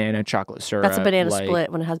talking banana, chocolate syrup. That's a banana like-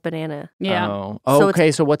 split when it has banana. Yeah. Oh, So it's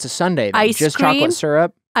okay. So what's a sundae? Then? ice Just cream? chocolate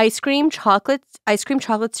syrup, Ice cream, chocolate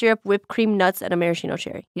syrup, whipped cream, nuts, and a maraschino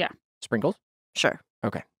cherry. sprinkles. Sure.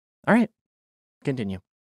 All right. Continue.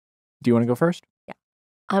 Do you want to go first?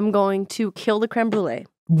 I'm going to kill the creme brulee.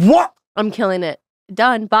 What? I'm killing it.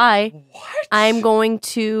 Done. Bye. What? I'm going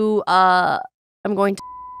to.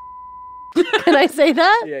 Can I say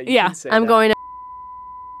that? Yeah. I'm going to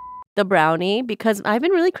the brownie because I've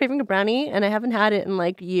been really craving a brownie and I haven't had it in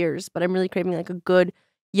like years, but I'm really craving like a good,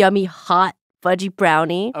 yummy, hot, fudgy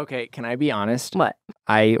brownie. Okay, can I be honest? What?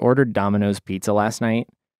 I ordered Domino's pizza last night.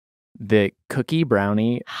 The cookie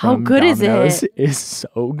brownie How from good is Domino's it? is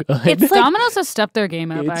so good. It's like, Domino's has stepped their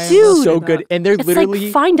game up. It's Dude. so good. And they're it's literally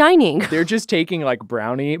like fine dining. they're just taking like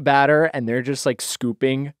brownie batter and they're just like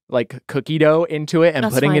scooping like cookie dough into it and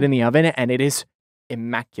That's putting fine. it in the oven, and it is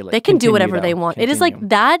immaculate. They can do Continue, whatever though. they want. It is like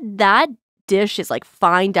Continue. that dish is like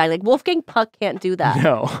fine dining. Like Wolfgang Puck can't do that.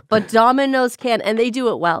 No. But Domino's can, and they do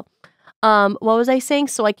it well. What was I saying?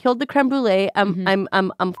 So I killed the creme brulee. I'm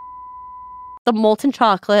the molten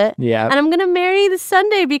chocolate, Yeah. and I'm gonna marry the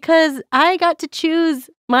sundae because I got to choose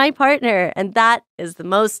my partner, and that is the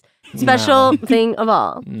most special thing of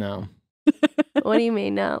all. No. What do you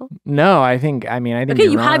mean no? No, I think Okay,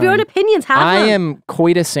 you're you have your own wrong. opinions. Have I them. am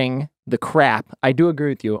coitusing the crap. I do agree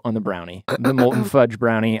with you on the brownie, the molten fudge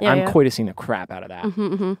brownie. Yeah, I'm yeah. coitusing the crap out of that.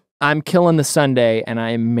 Mhm. I'm killing the sundae, and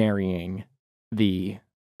I am marrying the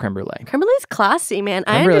creme brulee. Creme brulee is classy, man.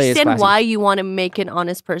 I Creme brulee is understand classy. why you want to make an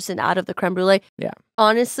honest person out of the creme brulee. Yeah.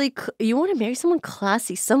 Honestly, you want to marry someone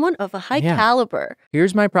classy, someone of a high Yeah. caliber.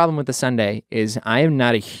 Here's my problem with the sundae is I am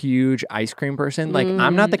not a huge ice cream person. Like,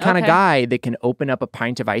 I'm not the kind of okay. guy that can open up a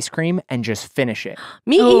pint of ice cream and just finish it.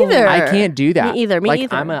 Me Oh. either. I can't do that. Me either. Me like,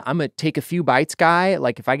 either. I'm a take a few bites guy.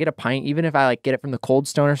 Like, if I get a pint, even if I like get it from the Cold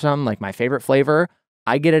Stone or something, like my favorite flavor,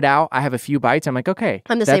 I get it out. I have a few bites. I'm like, okay,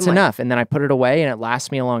 I'm the that's same way. enough. And then I put it away and it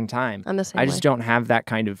lasts me a long time. I'm the same I just way. don't have that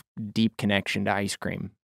kind of deep connection to ice cream.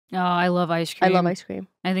 Oh, I love ice I cream. love ice cream.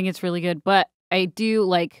 I think it's really good, but I do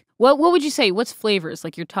like. What would you say? What's flavors?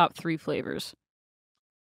 Like your top 3 flavors?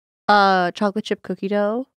 Chocolate chip cookie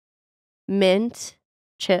dough, mint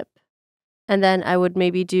chip, and then I would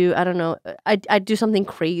maybe do, I don't know, I'd do something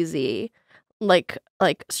crazy, like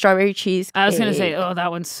strawberry cheesecake. I was gonna say, oh, that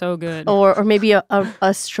one's so good. or maybe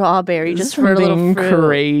a strawberry just for a little Something fruit.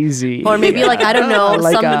 crazy. Or maybe like, I don't know,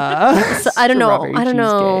 like some, I don't know,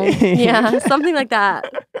 strawberry cheesecake. yeah, something like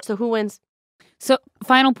that. So who wins? So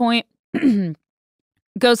final point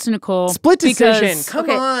goes to Nicole. Split decision. because- Come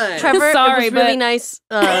Okay, on. Trevor, Sorry, it was really but- nice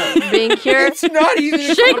being here. It's not even.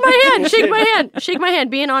 a Shake my hand, shake my competition. hand, shake my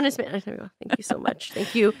hand. Be an honest man. Thank you so much.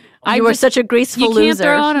 Thank you. I You were just- such a graceful You can't loser.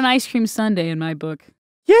 throw on an ice cream sundae in my book.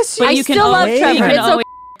 Yes, But I you can still love always, Trevor. You can It's always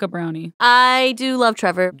a brownie. I do love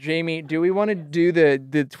Trevor. Jamie, do we want to do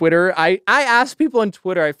the Twitter? I asked people on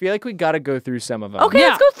Twitter. I feel like we got to go through some of them. Okay, Yeah.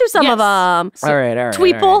 let's go through some Yes. of them. All right.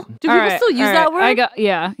 Tweeple. all right. Do people still use that word? I got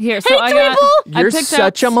here. So Hey, I got. Tweeple. I You're picked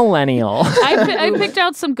such out, a millennial. I picked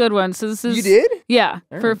out some good ones. So this is You did? Yeah,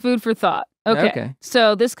 All for right. food for thought. Okay. Okay.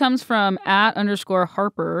 So this comes from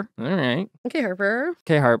 @_Harper. All right. Okay, Harper.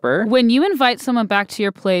 Okay, Harper. When you invite someone back to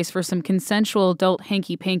your place for some consensual adult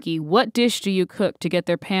hanky panky, what dish do you cook to get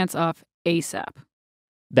their pants off ASAP?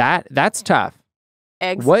 That's tough.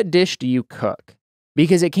 Eggs. What dish do you cook?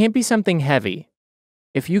 Because it can't be something heavy.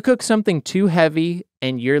 If you cook something too heavy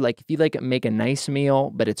and you're like, if you like make a nice meal,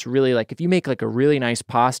 but it's really like, if you make like a really nice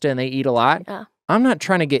pasta and they eat a lot, Yeah. I'm not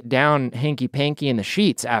trying to get down hanky panky in the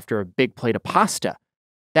sheets after a big plate of pasta.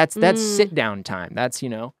 That's sit down time. That's,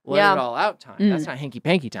 let Yeah. it all out time. That's not hanky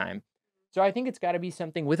panky time. So I think it's got to be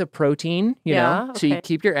something with a protein, Yeah, so you okay.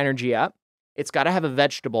 keep your energy up. It's got to have a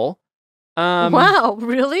vegetable. Wow,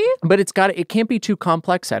 really? But it can't be too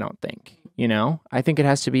complex, I don't think. I think it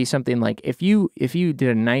has to be something like if you did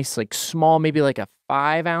a nice like small, maybe like a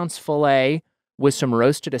 5-ounce fillet with some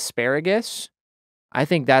roasted asparagus, I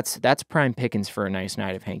think that's prime pickings for a nice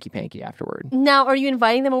night of hanky panky afterward. Now, are you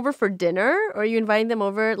inviting them over for dinner? Or are you inviting them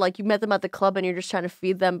over, like you met them at the club and you're just trying to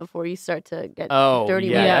feed them before you start to get dirty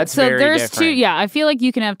with yeah, it? that's so very there's different. two. Yeah, I feel like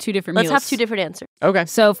you can have two different Let's meals. have two different answers. Okay.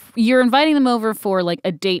 So if you're inviting them over for like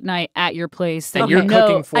a date night at your place, then And you you're know-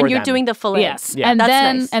 cooking for And you're them. doing the fillet. Yes, Yeah. and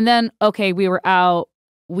That's then nice. Okay, we were out.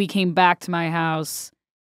 We came back to my house,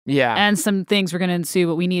 Yeah. and some things were going to ensue,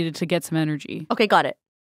 but we needed to get some energy. Okay, got it.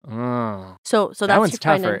 Oh, So that's that one's your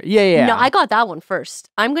kind tougher. of- Yeah. No, I got that one first.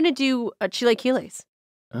 I'm gonna do a chilaquiles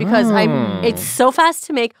because Oh. it's so fast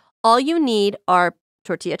to make. All you need are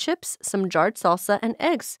tortilla chips, some jarred salsa, and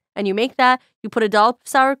eggs. And you make that. You put a dollop of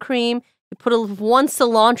sour cream. You put one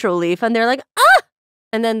cilantro leaf, and they're like, ah!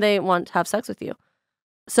 And then they want to have sex with you.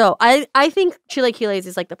 So I think chilaquiles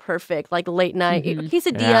is like the perfect like late night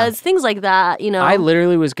quesadillas, Yeah. things like that. I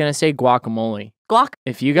literally was gonna say guacamole. guac.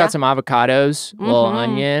 If you got Yeah. some avocados, a little Mhm.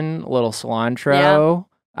 onion, a little cilantro,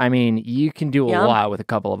 I mean, you can do a Yum. lot with a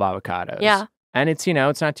couple of avocados. Yeah. And it's,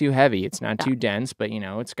 it's not too heavy. It's not Yeah. too dense, but,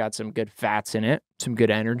 it's got some good fats in it, some good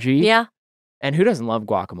energy. Yeah. And who doesn't love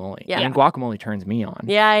guacamole? Yeah. I mean, guacamole turns me on.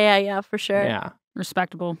 Yeah, for sure. Yeah.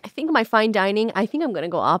 Respectable. I think my fine dining, I think I'm going to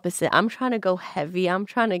go opposite. I'm trying to go heavy. I'm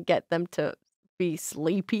trying to get them to be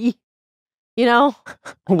sleepy. Wait.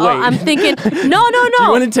 I'm thinking, no. Do you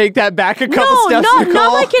want to take that back a couple steps, Nicole?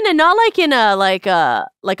 not like in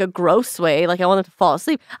a gross way. Like I want them to fall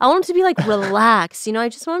asleep. I want them to be like relaxed. I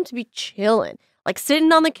just want them to be chilling, like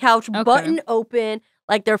sitting on the couch, Okay. button open,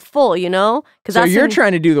 like they're full. Because So you're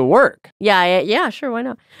trying to do the work. yeah, sure, why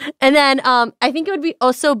not? And then I think it would be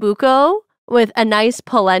osso buco with a nice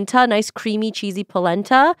polenta, nice creamy cheesy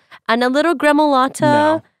polenta, and a little gremolata.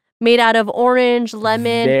 No. Made out of orange,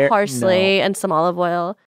 lemon, parsley, no. and some olive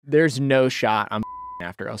oil. There's no shot I'm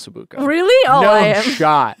after ossobuco. Really? Oh, no I am.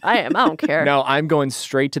 shot. I am. I don't care. No, I'm going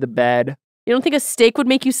straight to the bed. You don't think a steak would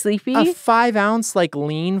make you sleepy? A 5-ounce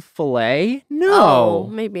lean fillet? Oh, No.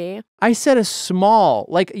 maybe. I said a small,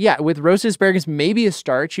 with roasted asparagus, maybe a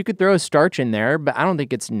starch. You could throw a starch in there, but I don't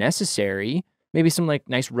think it's necessary. Maybe some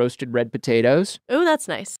nice roasted red potatoes. Ooh, that's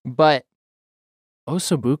nice. But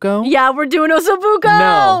ossobuco? Yeah, we're doing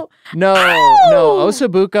ossobuco. No. Ow!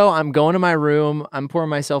 Ossobuco, I'm going to my room. I'm pouring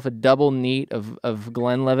myself a double neat of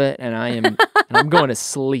Glenlivet, and I'm going to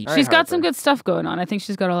sleep. She's got some good stuff going on. I think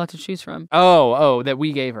she's got a lot to choose from. Oh, that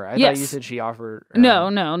we gave her. I thought you Yes. said she offered. No.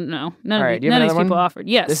 None All of, right, do you none have of these another people one? offered.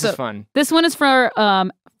 Yes. This so is fun. This one is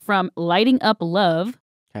from Lighting Up Love.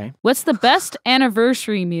 Okay. What's the best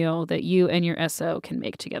anniversary meal that you and your SO can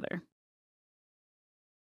make together?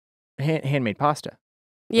 Handmade pasta.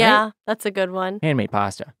 Yeah, that's a good one. Handmade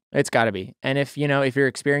pasta. It's got to be. And if you're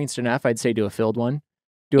experienced enough, I'd say do a filled one.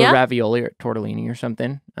 Do Yeah. a ravioli or tortellini or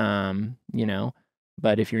something.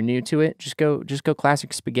 But if you're new to it, just go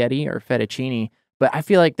classic spaghetti or fettuccine. But I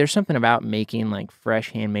feel like there's something about making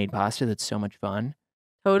fresh handmade pasta that's so much fun.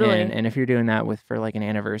 Totally. And if you're doing that for an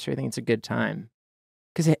anniversary, I think it's a good time.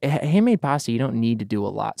 Because handmade pasta, you don't need to do a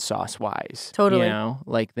lot sauce-wise. Totally.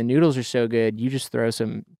 The noodles are so good. You just throw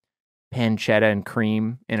some pancetta and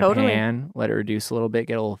cream in Totally. a pan, let it reduce a little bit,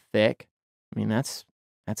 get a little thick. I mean, that's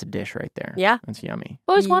a dish right there. Yeah. That's yummy. I've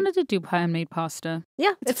always Ye- wanted to do handmade pasta.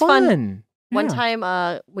 Yeah, it's fun. One Yeah.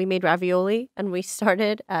 time we made ravioli and we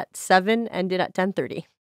started at 7, ended at 10:30.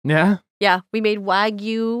 Yeah. Yeah, we made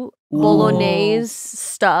Wagyu bolognese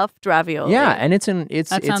stuffed ravioli. Yeah, and it's That an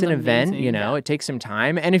sounds event, amazing. Yeah. it takes some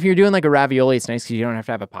time. And if you're doing a ravioli, it's nice because you don't have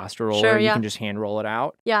to have a pasta roller. Sure, You yeah. can just hand roll it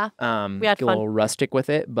out. Yeah, we had Get a fun. little rustic with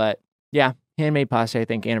it. But yeah, handmade pasta, I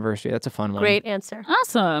think anniversary, that's a fun one. Great answer.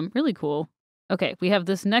 Awesome. Really cool. Okay, we have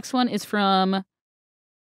this next one is from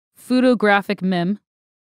Photographic Mem.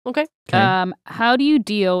 Okay. Okay. How do you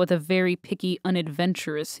deal with a very picky,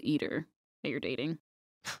 unadventurous eater that you're dating?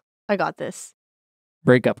 I got this.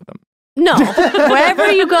 Break up with them. No.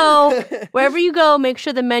 wherever you go, make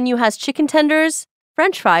sure the menu has chicken tenders,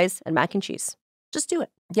 French fries, and mac and cheese. Just do it.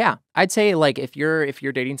 Yeah, I'd say if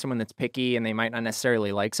you're dating someone that's picky and they might not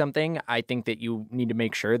necessarily like something, I think that you need to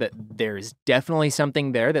make sure that there's definitely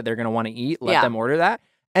something there that they're going to want to eat. Let Yeah. them order that.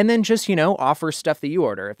 And then just, offer stuff that you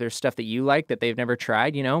order. If there's stuff that you like that they've never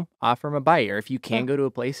tried, offer them a bite. Or if you can go to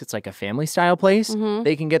a place, it's like a family style place, Mhm.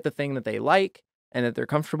 they can get the thing that they like and that they're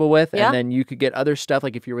comfortable with. Yeah. And then you could get other stuff,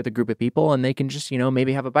 like if you're with a group of people and they can just,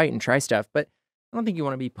 maybe have a bite and try stuff. But I don't think you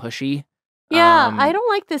want to be pushy. Yeah, I don't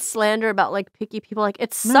like this slander about picky people.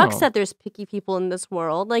 It sucks No. that there's picky people in this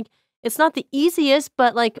world. It's not the easiest,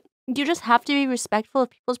 but you just have to be respectful of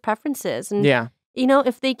people's preferences. And Yeah.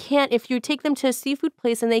 if you take them to a seafood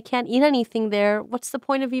place and they can't eat anything there, what's the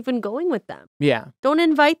point of even going with them? Yeah. Don't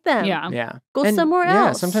invite them. Yeah. Yeah. Go And, somewhere Yeah,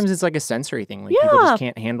 else. sometimes it's like a sensory thing. People Yeah. just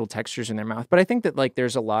can't handle textures in their mouth. But I think that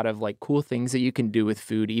there's a lot of cool things that you can do with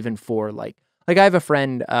food, even for I have a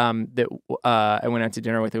friend that I went out to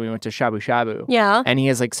dinner with, and we went to shabu shabu. Yeah. And he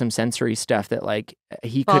has some sensory stuff that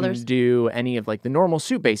he Bothers. couldn't do any of the normal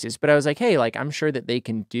soup bases. But I was like, hey, I'm sure that they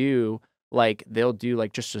can do they'll do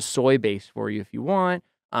just a soy base for you if you want.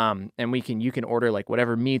 And you can order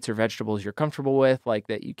whatever meats or vegetables you're comfortable with,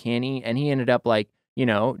 that you can eat. And he ended up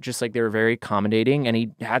just they were very accommodating, and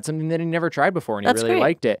he had something that he never tried before, and That's he really great.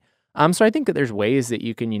 liked it. So I think that there's ways that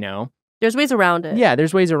you can, There's ways around it. yeah,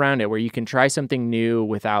 there's ways around it where you can try something new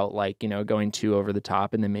without going too over the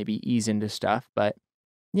top, and then maybe ease into stuff. But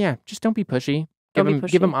yeah, just don't be pushy. Don't be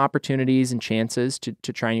Give them pushy. opportunities and chances to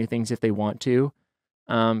try new things if they want to.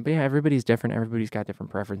 But yeah, everybody's different. Everybody's got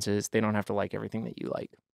different preferences. They don't have to like everything that you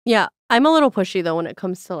like. Yeah. I'm a little pushy though when it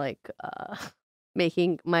comes to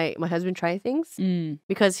making my husband try things Mm.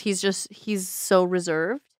 because he's so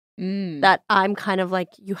reserved. that I'm kind of like,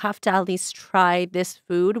 you have to at least try this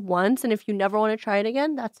food once. And if you never want to try it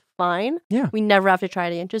again, that's fine. Yeah. We never have to try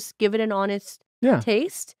it again. Just give it an honest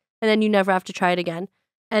taste. And then you never have to try it again.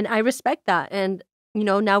 And I respect that. And,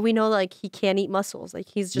 now we know like he can't eat mussels. Like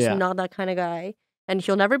he's just not that kind of guy. And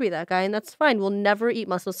he'll never be that guy. And that's fine. We'll never eat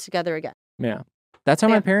mussels together again. Yeah. That's how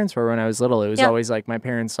my parents were when I was little. It was always like my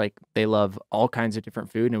parents, like they love all kinds of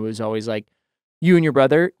different food. And it was always like, you and your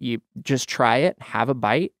brother, you just try it, have a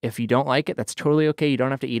bite. If you don't like it, that's totally okay. You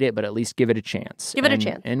don't have to eat it, but at least give it a chance. Give it a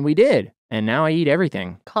chance. And we did. And now I eat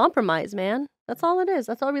everything. Compromise, man. That's all it is.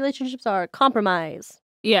 That's all relationships are. Compromise.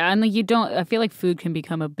 Yeah, and I feel like food can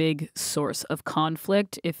become a big source of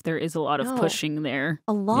conflict if there is a lot of pushing there.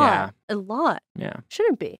 A lot. Yeah. A lot. Yeah.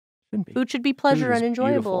 Shouldn't be. Shouldn't be. Food should be pleasure Food is and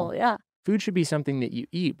enjoyable. beautiful. Yeah. Food should be something that you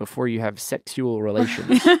eat before you have sexual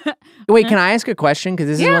relations. Wait, can I ask a question? Because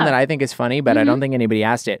this is one that I think is funny, but I don't think anybody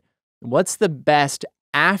asked it. What's the best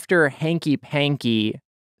after hanky panky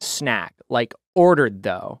snack? Like ordered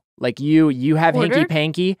though. Like you have hanky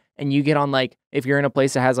panky and you get on like, if you're in a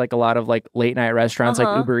place that has like a lot of like late night restaurants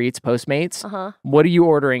like Uber Eats, Postmates, what are you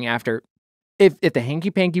ordering after? If the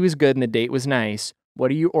hanky panky was good and the date was nice,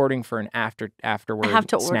 what are you ordering for an afterward I have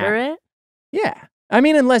to snack? order it? Yeah. I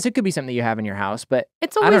mean, unless it could be something that you have in your house, but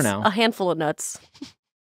It's I always don't know. a handful of nuts.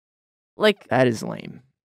 Like That is lame.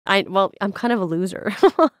 I'm kind of a loser.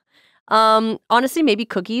 Honestly, maybe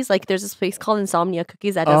cookies. Like there's this place called Insomnia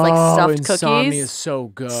Cookies that does like stuffed Insomnia cookies. is so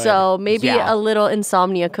good. So maybe a little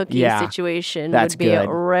Insomnia cookie situation That's would be good.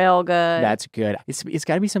 real good. That's good. It's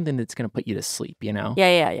got to be something that's going to put you to sleep,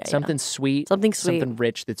 Yeah. Something sweet. Something sweet. Something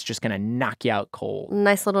rich that's just going to knock you out cold.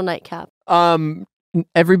 Nice little nightcap.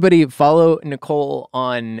 Everybody follow Nicole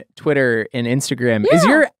on Twitter and Instagram. Yeah. Is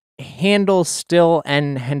your handle still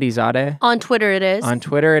Hendizadeh? On Twitter it is. On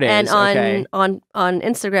Twitter it is. And on okay. on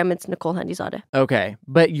Instagram it's Nicole Hendizadeh. Okay.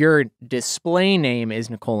 But your display name is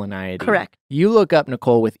Nicole Enayati. Correct. You look up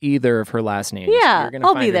Nicole with either of her last names. Yeah, You're gonna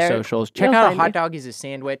I'll find be her there. socials. Check You'll out find Hot me. Dog is a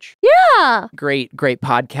Sandwich. Yeah. Great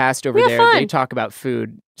podcast over We have there. fun. They talk about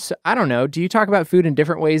food. So, I don't know. Do you talk about food in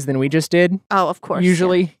different ways than we just did? Oh, of course.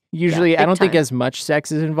 Usually, Yeah, I don't think time. as much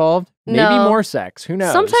sex is involved. Maybe No. more sex. Who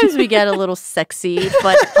knows? Sometimes we get a little sexy,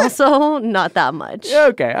 but also not that much.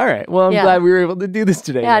 Okay. All right. Well, I'm Yeah. glad we were able to do this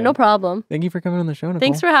today. Yeah, then. no problem. Thank you for coming on the show, Nicole.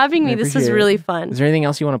 Thanks for having me. I This was appreciate it. really fun. Is there anything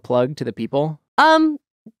else you want to plug to the people?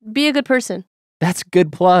 Be a good person. That's a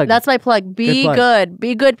good plug. That's my plug. Be plug. good.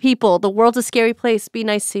 Be good people. The world's a scary place. Be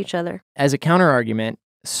nice to each other. As a counter argument,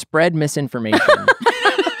 spread misinformation.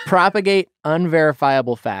 Propagate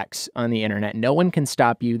unverifiable facts on the internet. No one can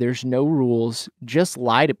stop you. There's no rules. Just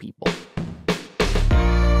lie to people.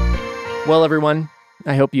 Well, everyone,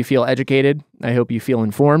 I hope you feel educated. I hope you feel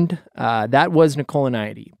informed. That was Nicole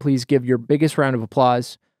Enayati. Please give your biggest round of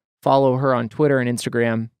applause. Follow her on Twitter and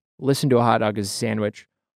Instagram. Listen to A Hot Dog is a Sandwich.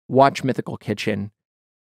 Watch Mythical Kitchen.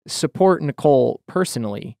 Support Nicole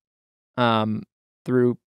personally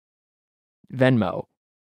through Venmo.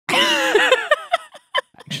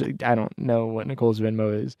 Actually, I don't know what Nicole's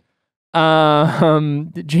Venmo is.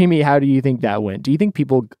 Jamie, how do you think that went? Do you think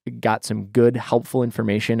people got some good, helpful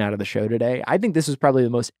information out of the show today? I think this was probably the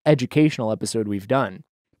most educational episode we've done.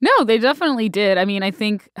 No, they definitely did. I mean, I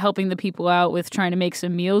think helping the people out with trying to make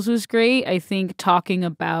some meals was great. I think talking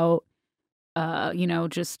about,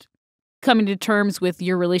 just coming to terms with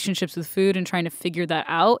your relationships with food and trying to figure that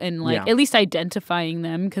out and at least identifying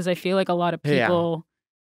them, because I feel like a lot of people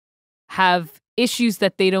have issues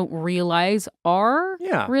that they don't realize are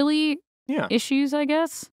really issues, I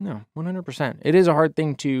guess. No, 100%. It is a hard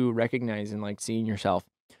thing to recognize and see in yourself.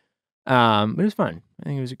 But it was fun. I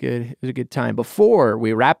think it was a good time. Before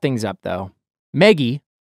we wrap things up, though, Maggie,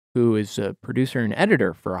 who is a producer and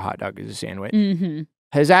editor for A Hot Dog is a Sandwich,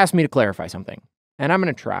 has asked me to clarify something, and I'm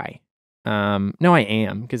going to try. No, I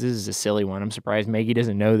am, because this is a silly one. I'm surprised Maggie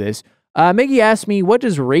doesn't know this. Maggie asked me, what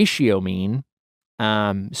does ratio mean?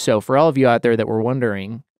 So for all of you out there that were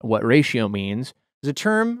wondering what ratio means, there's a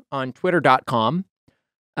term on twitter.com.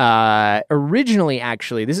 Originally,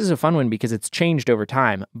 actually, this is a fun one because it's changed over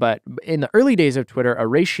time. But in the early days of Twitter, a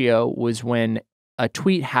ratio was when a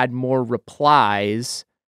tweet had more replies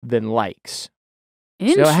than likes. So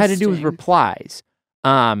it had to do with replies.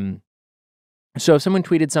 So if someone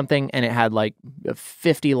tweeted something and it had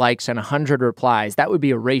 50 likes and 100 replies, that would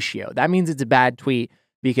be a ratio. That means it's a bad tweet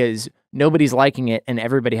because nobody's liking it and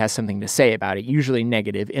everybody has something to say about it, usually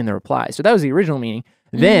negative in the reply. So that was the original meaning.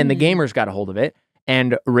 Then the gamers got a hold of it,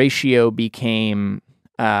 and ratio became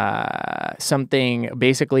something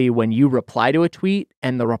basically when you reply to a tweet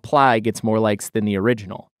and the reply gets more likes than the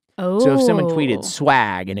original. Oh. So if someone tweeted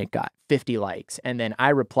swag and it got 50 likes, and then I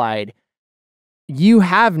replied, you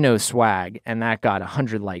have no swag, and that got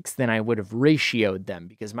 100 likes, then I would have ratioed them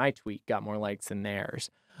because my tweet got more likes than theirs.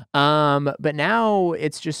 But now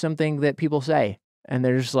it's just something that people say, and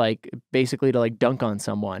they're just like basically to like dunk on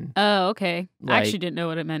someone. Oh, okay. I Like- actually didn't know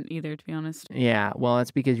what it meant either, to be honest. Yeah, well,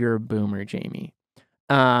 that's because you're a boomer, Jamie.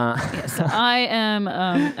 Yes, I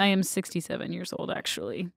am 67 years old,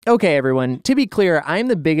 actually. Okay, everyone. To be clear, I'm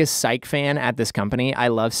the biggest Psych fan at this company. I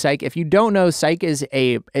love Psych. If you don't know, Psych is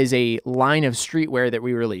a line of streetwear that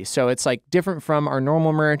we release. So it's like different from our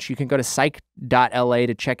normal merch. You can go to psych.la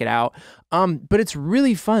to check it out. But it's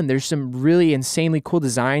really fun. There's some really insanely cool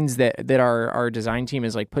designs that our design team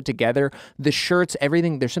has like put together. The shirts,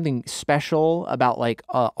 everything. There's something special about like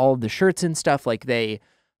all of the shirts and stuff. Like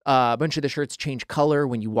a bunch of the shirts change color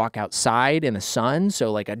when you walk outside in the sun.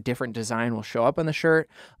 So like a different design will show up on the shirt.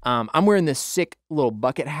 I'm wearing this sick little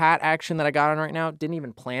bucket hat action that I got on right now. Didn't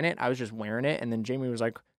even plan it. I was just wearing it. And then Jamie was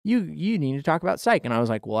like, you need to talk about Psych. And I was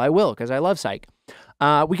like, well, I will, because I love Psych.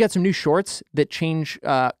 We got some new shorts that change,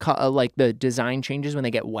 like the design changes when they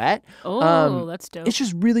get wet. Oh, that's dope. It's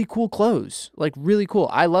just really cool clothes. Like really cool.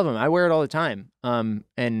 I love them. I wear it all the time.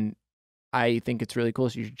 And I think it's really cool.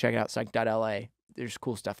 So you should check out psych.la. There's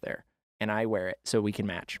cool stuff there, and I wear it so we can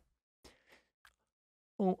match.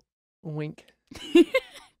 Oh, wink.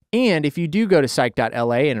 And if you do go to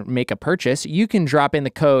psych.la and make a purchase, you can drop in the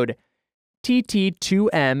code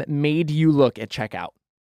TT2M made you look at checkout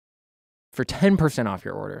for 10% off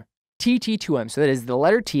your order. TT2M. So that is the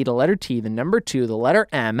letter T, the number 2, the letter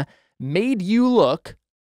M, made you look,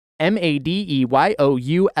 MADEYOULOOK,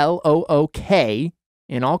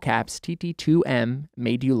 in all caps, TT2M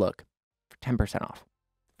made you look. 10% off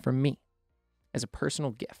from me as a personal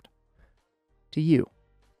gift to you.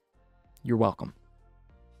 You're welcome.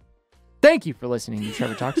 Thank you for listening to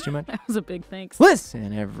Trevor Talks Too Much. That was a big thanks.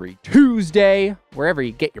 Listen every Tuesday, wherever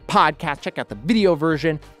you get your podcast. Check out the video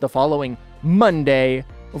version the following Monday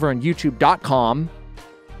over on youtube.com.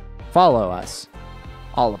 Follow us,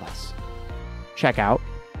 all of us. Check out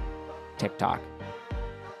TikTok.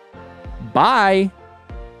 Bye.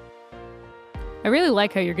 I really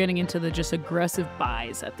like how you're getting into the just aggressive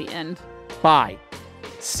buys at the end. Bye.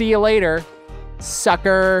 See you later,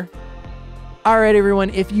 sucker. All right, everyone.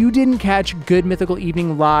 If you didn't catch Good Mythical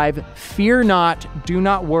Evening live, fear not, do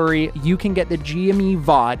not worry. You can get the GME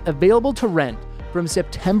VOD available to rent from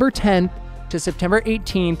September 10th to September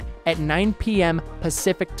 18th at 9 p.m.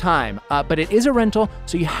 Pacific time. But it is a rental,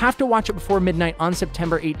 so you have to watch it before midnight on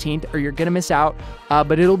September 18th or you're going to miss out.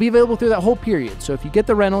 But it'll be available through that whole period. So if you get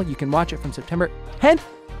the rental, you can watch it from September 10th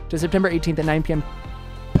to September 18th at 9 p.m.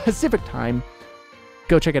 Pacific time.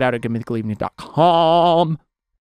 Go check it out at goodmythicalevening.com.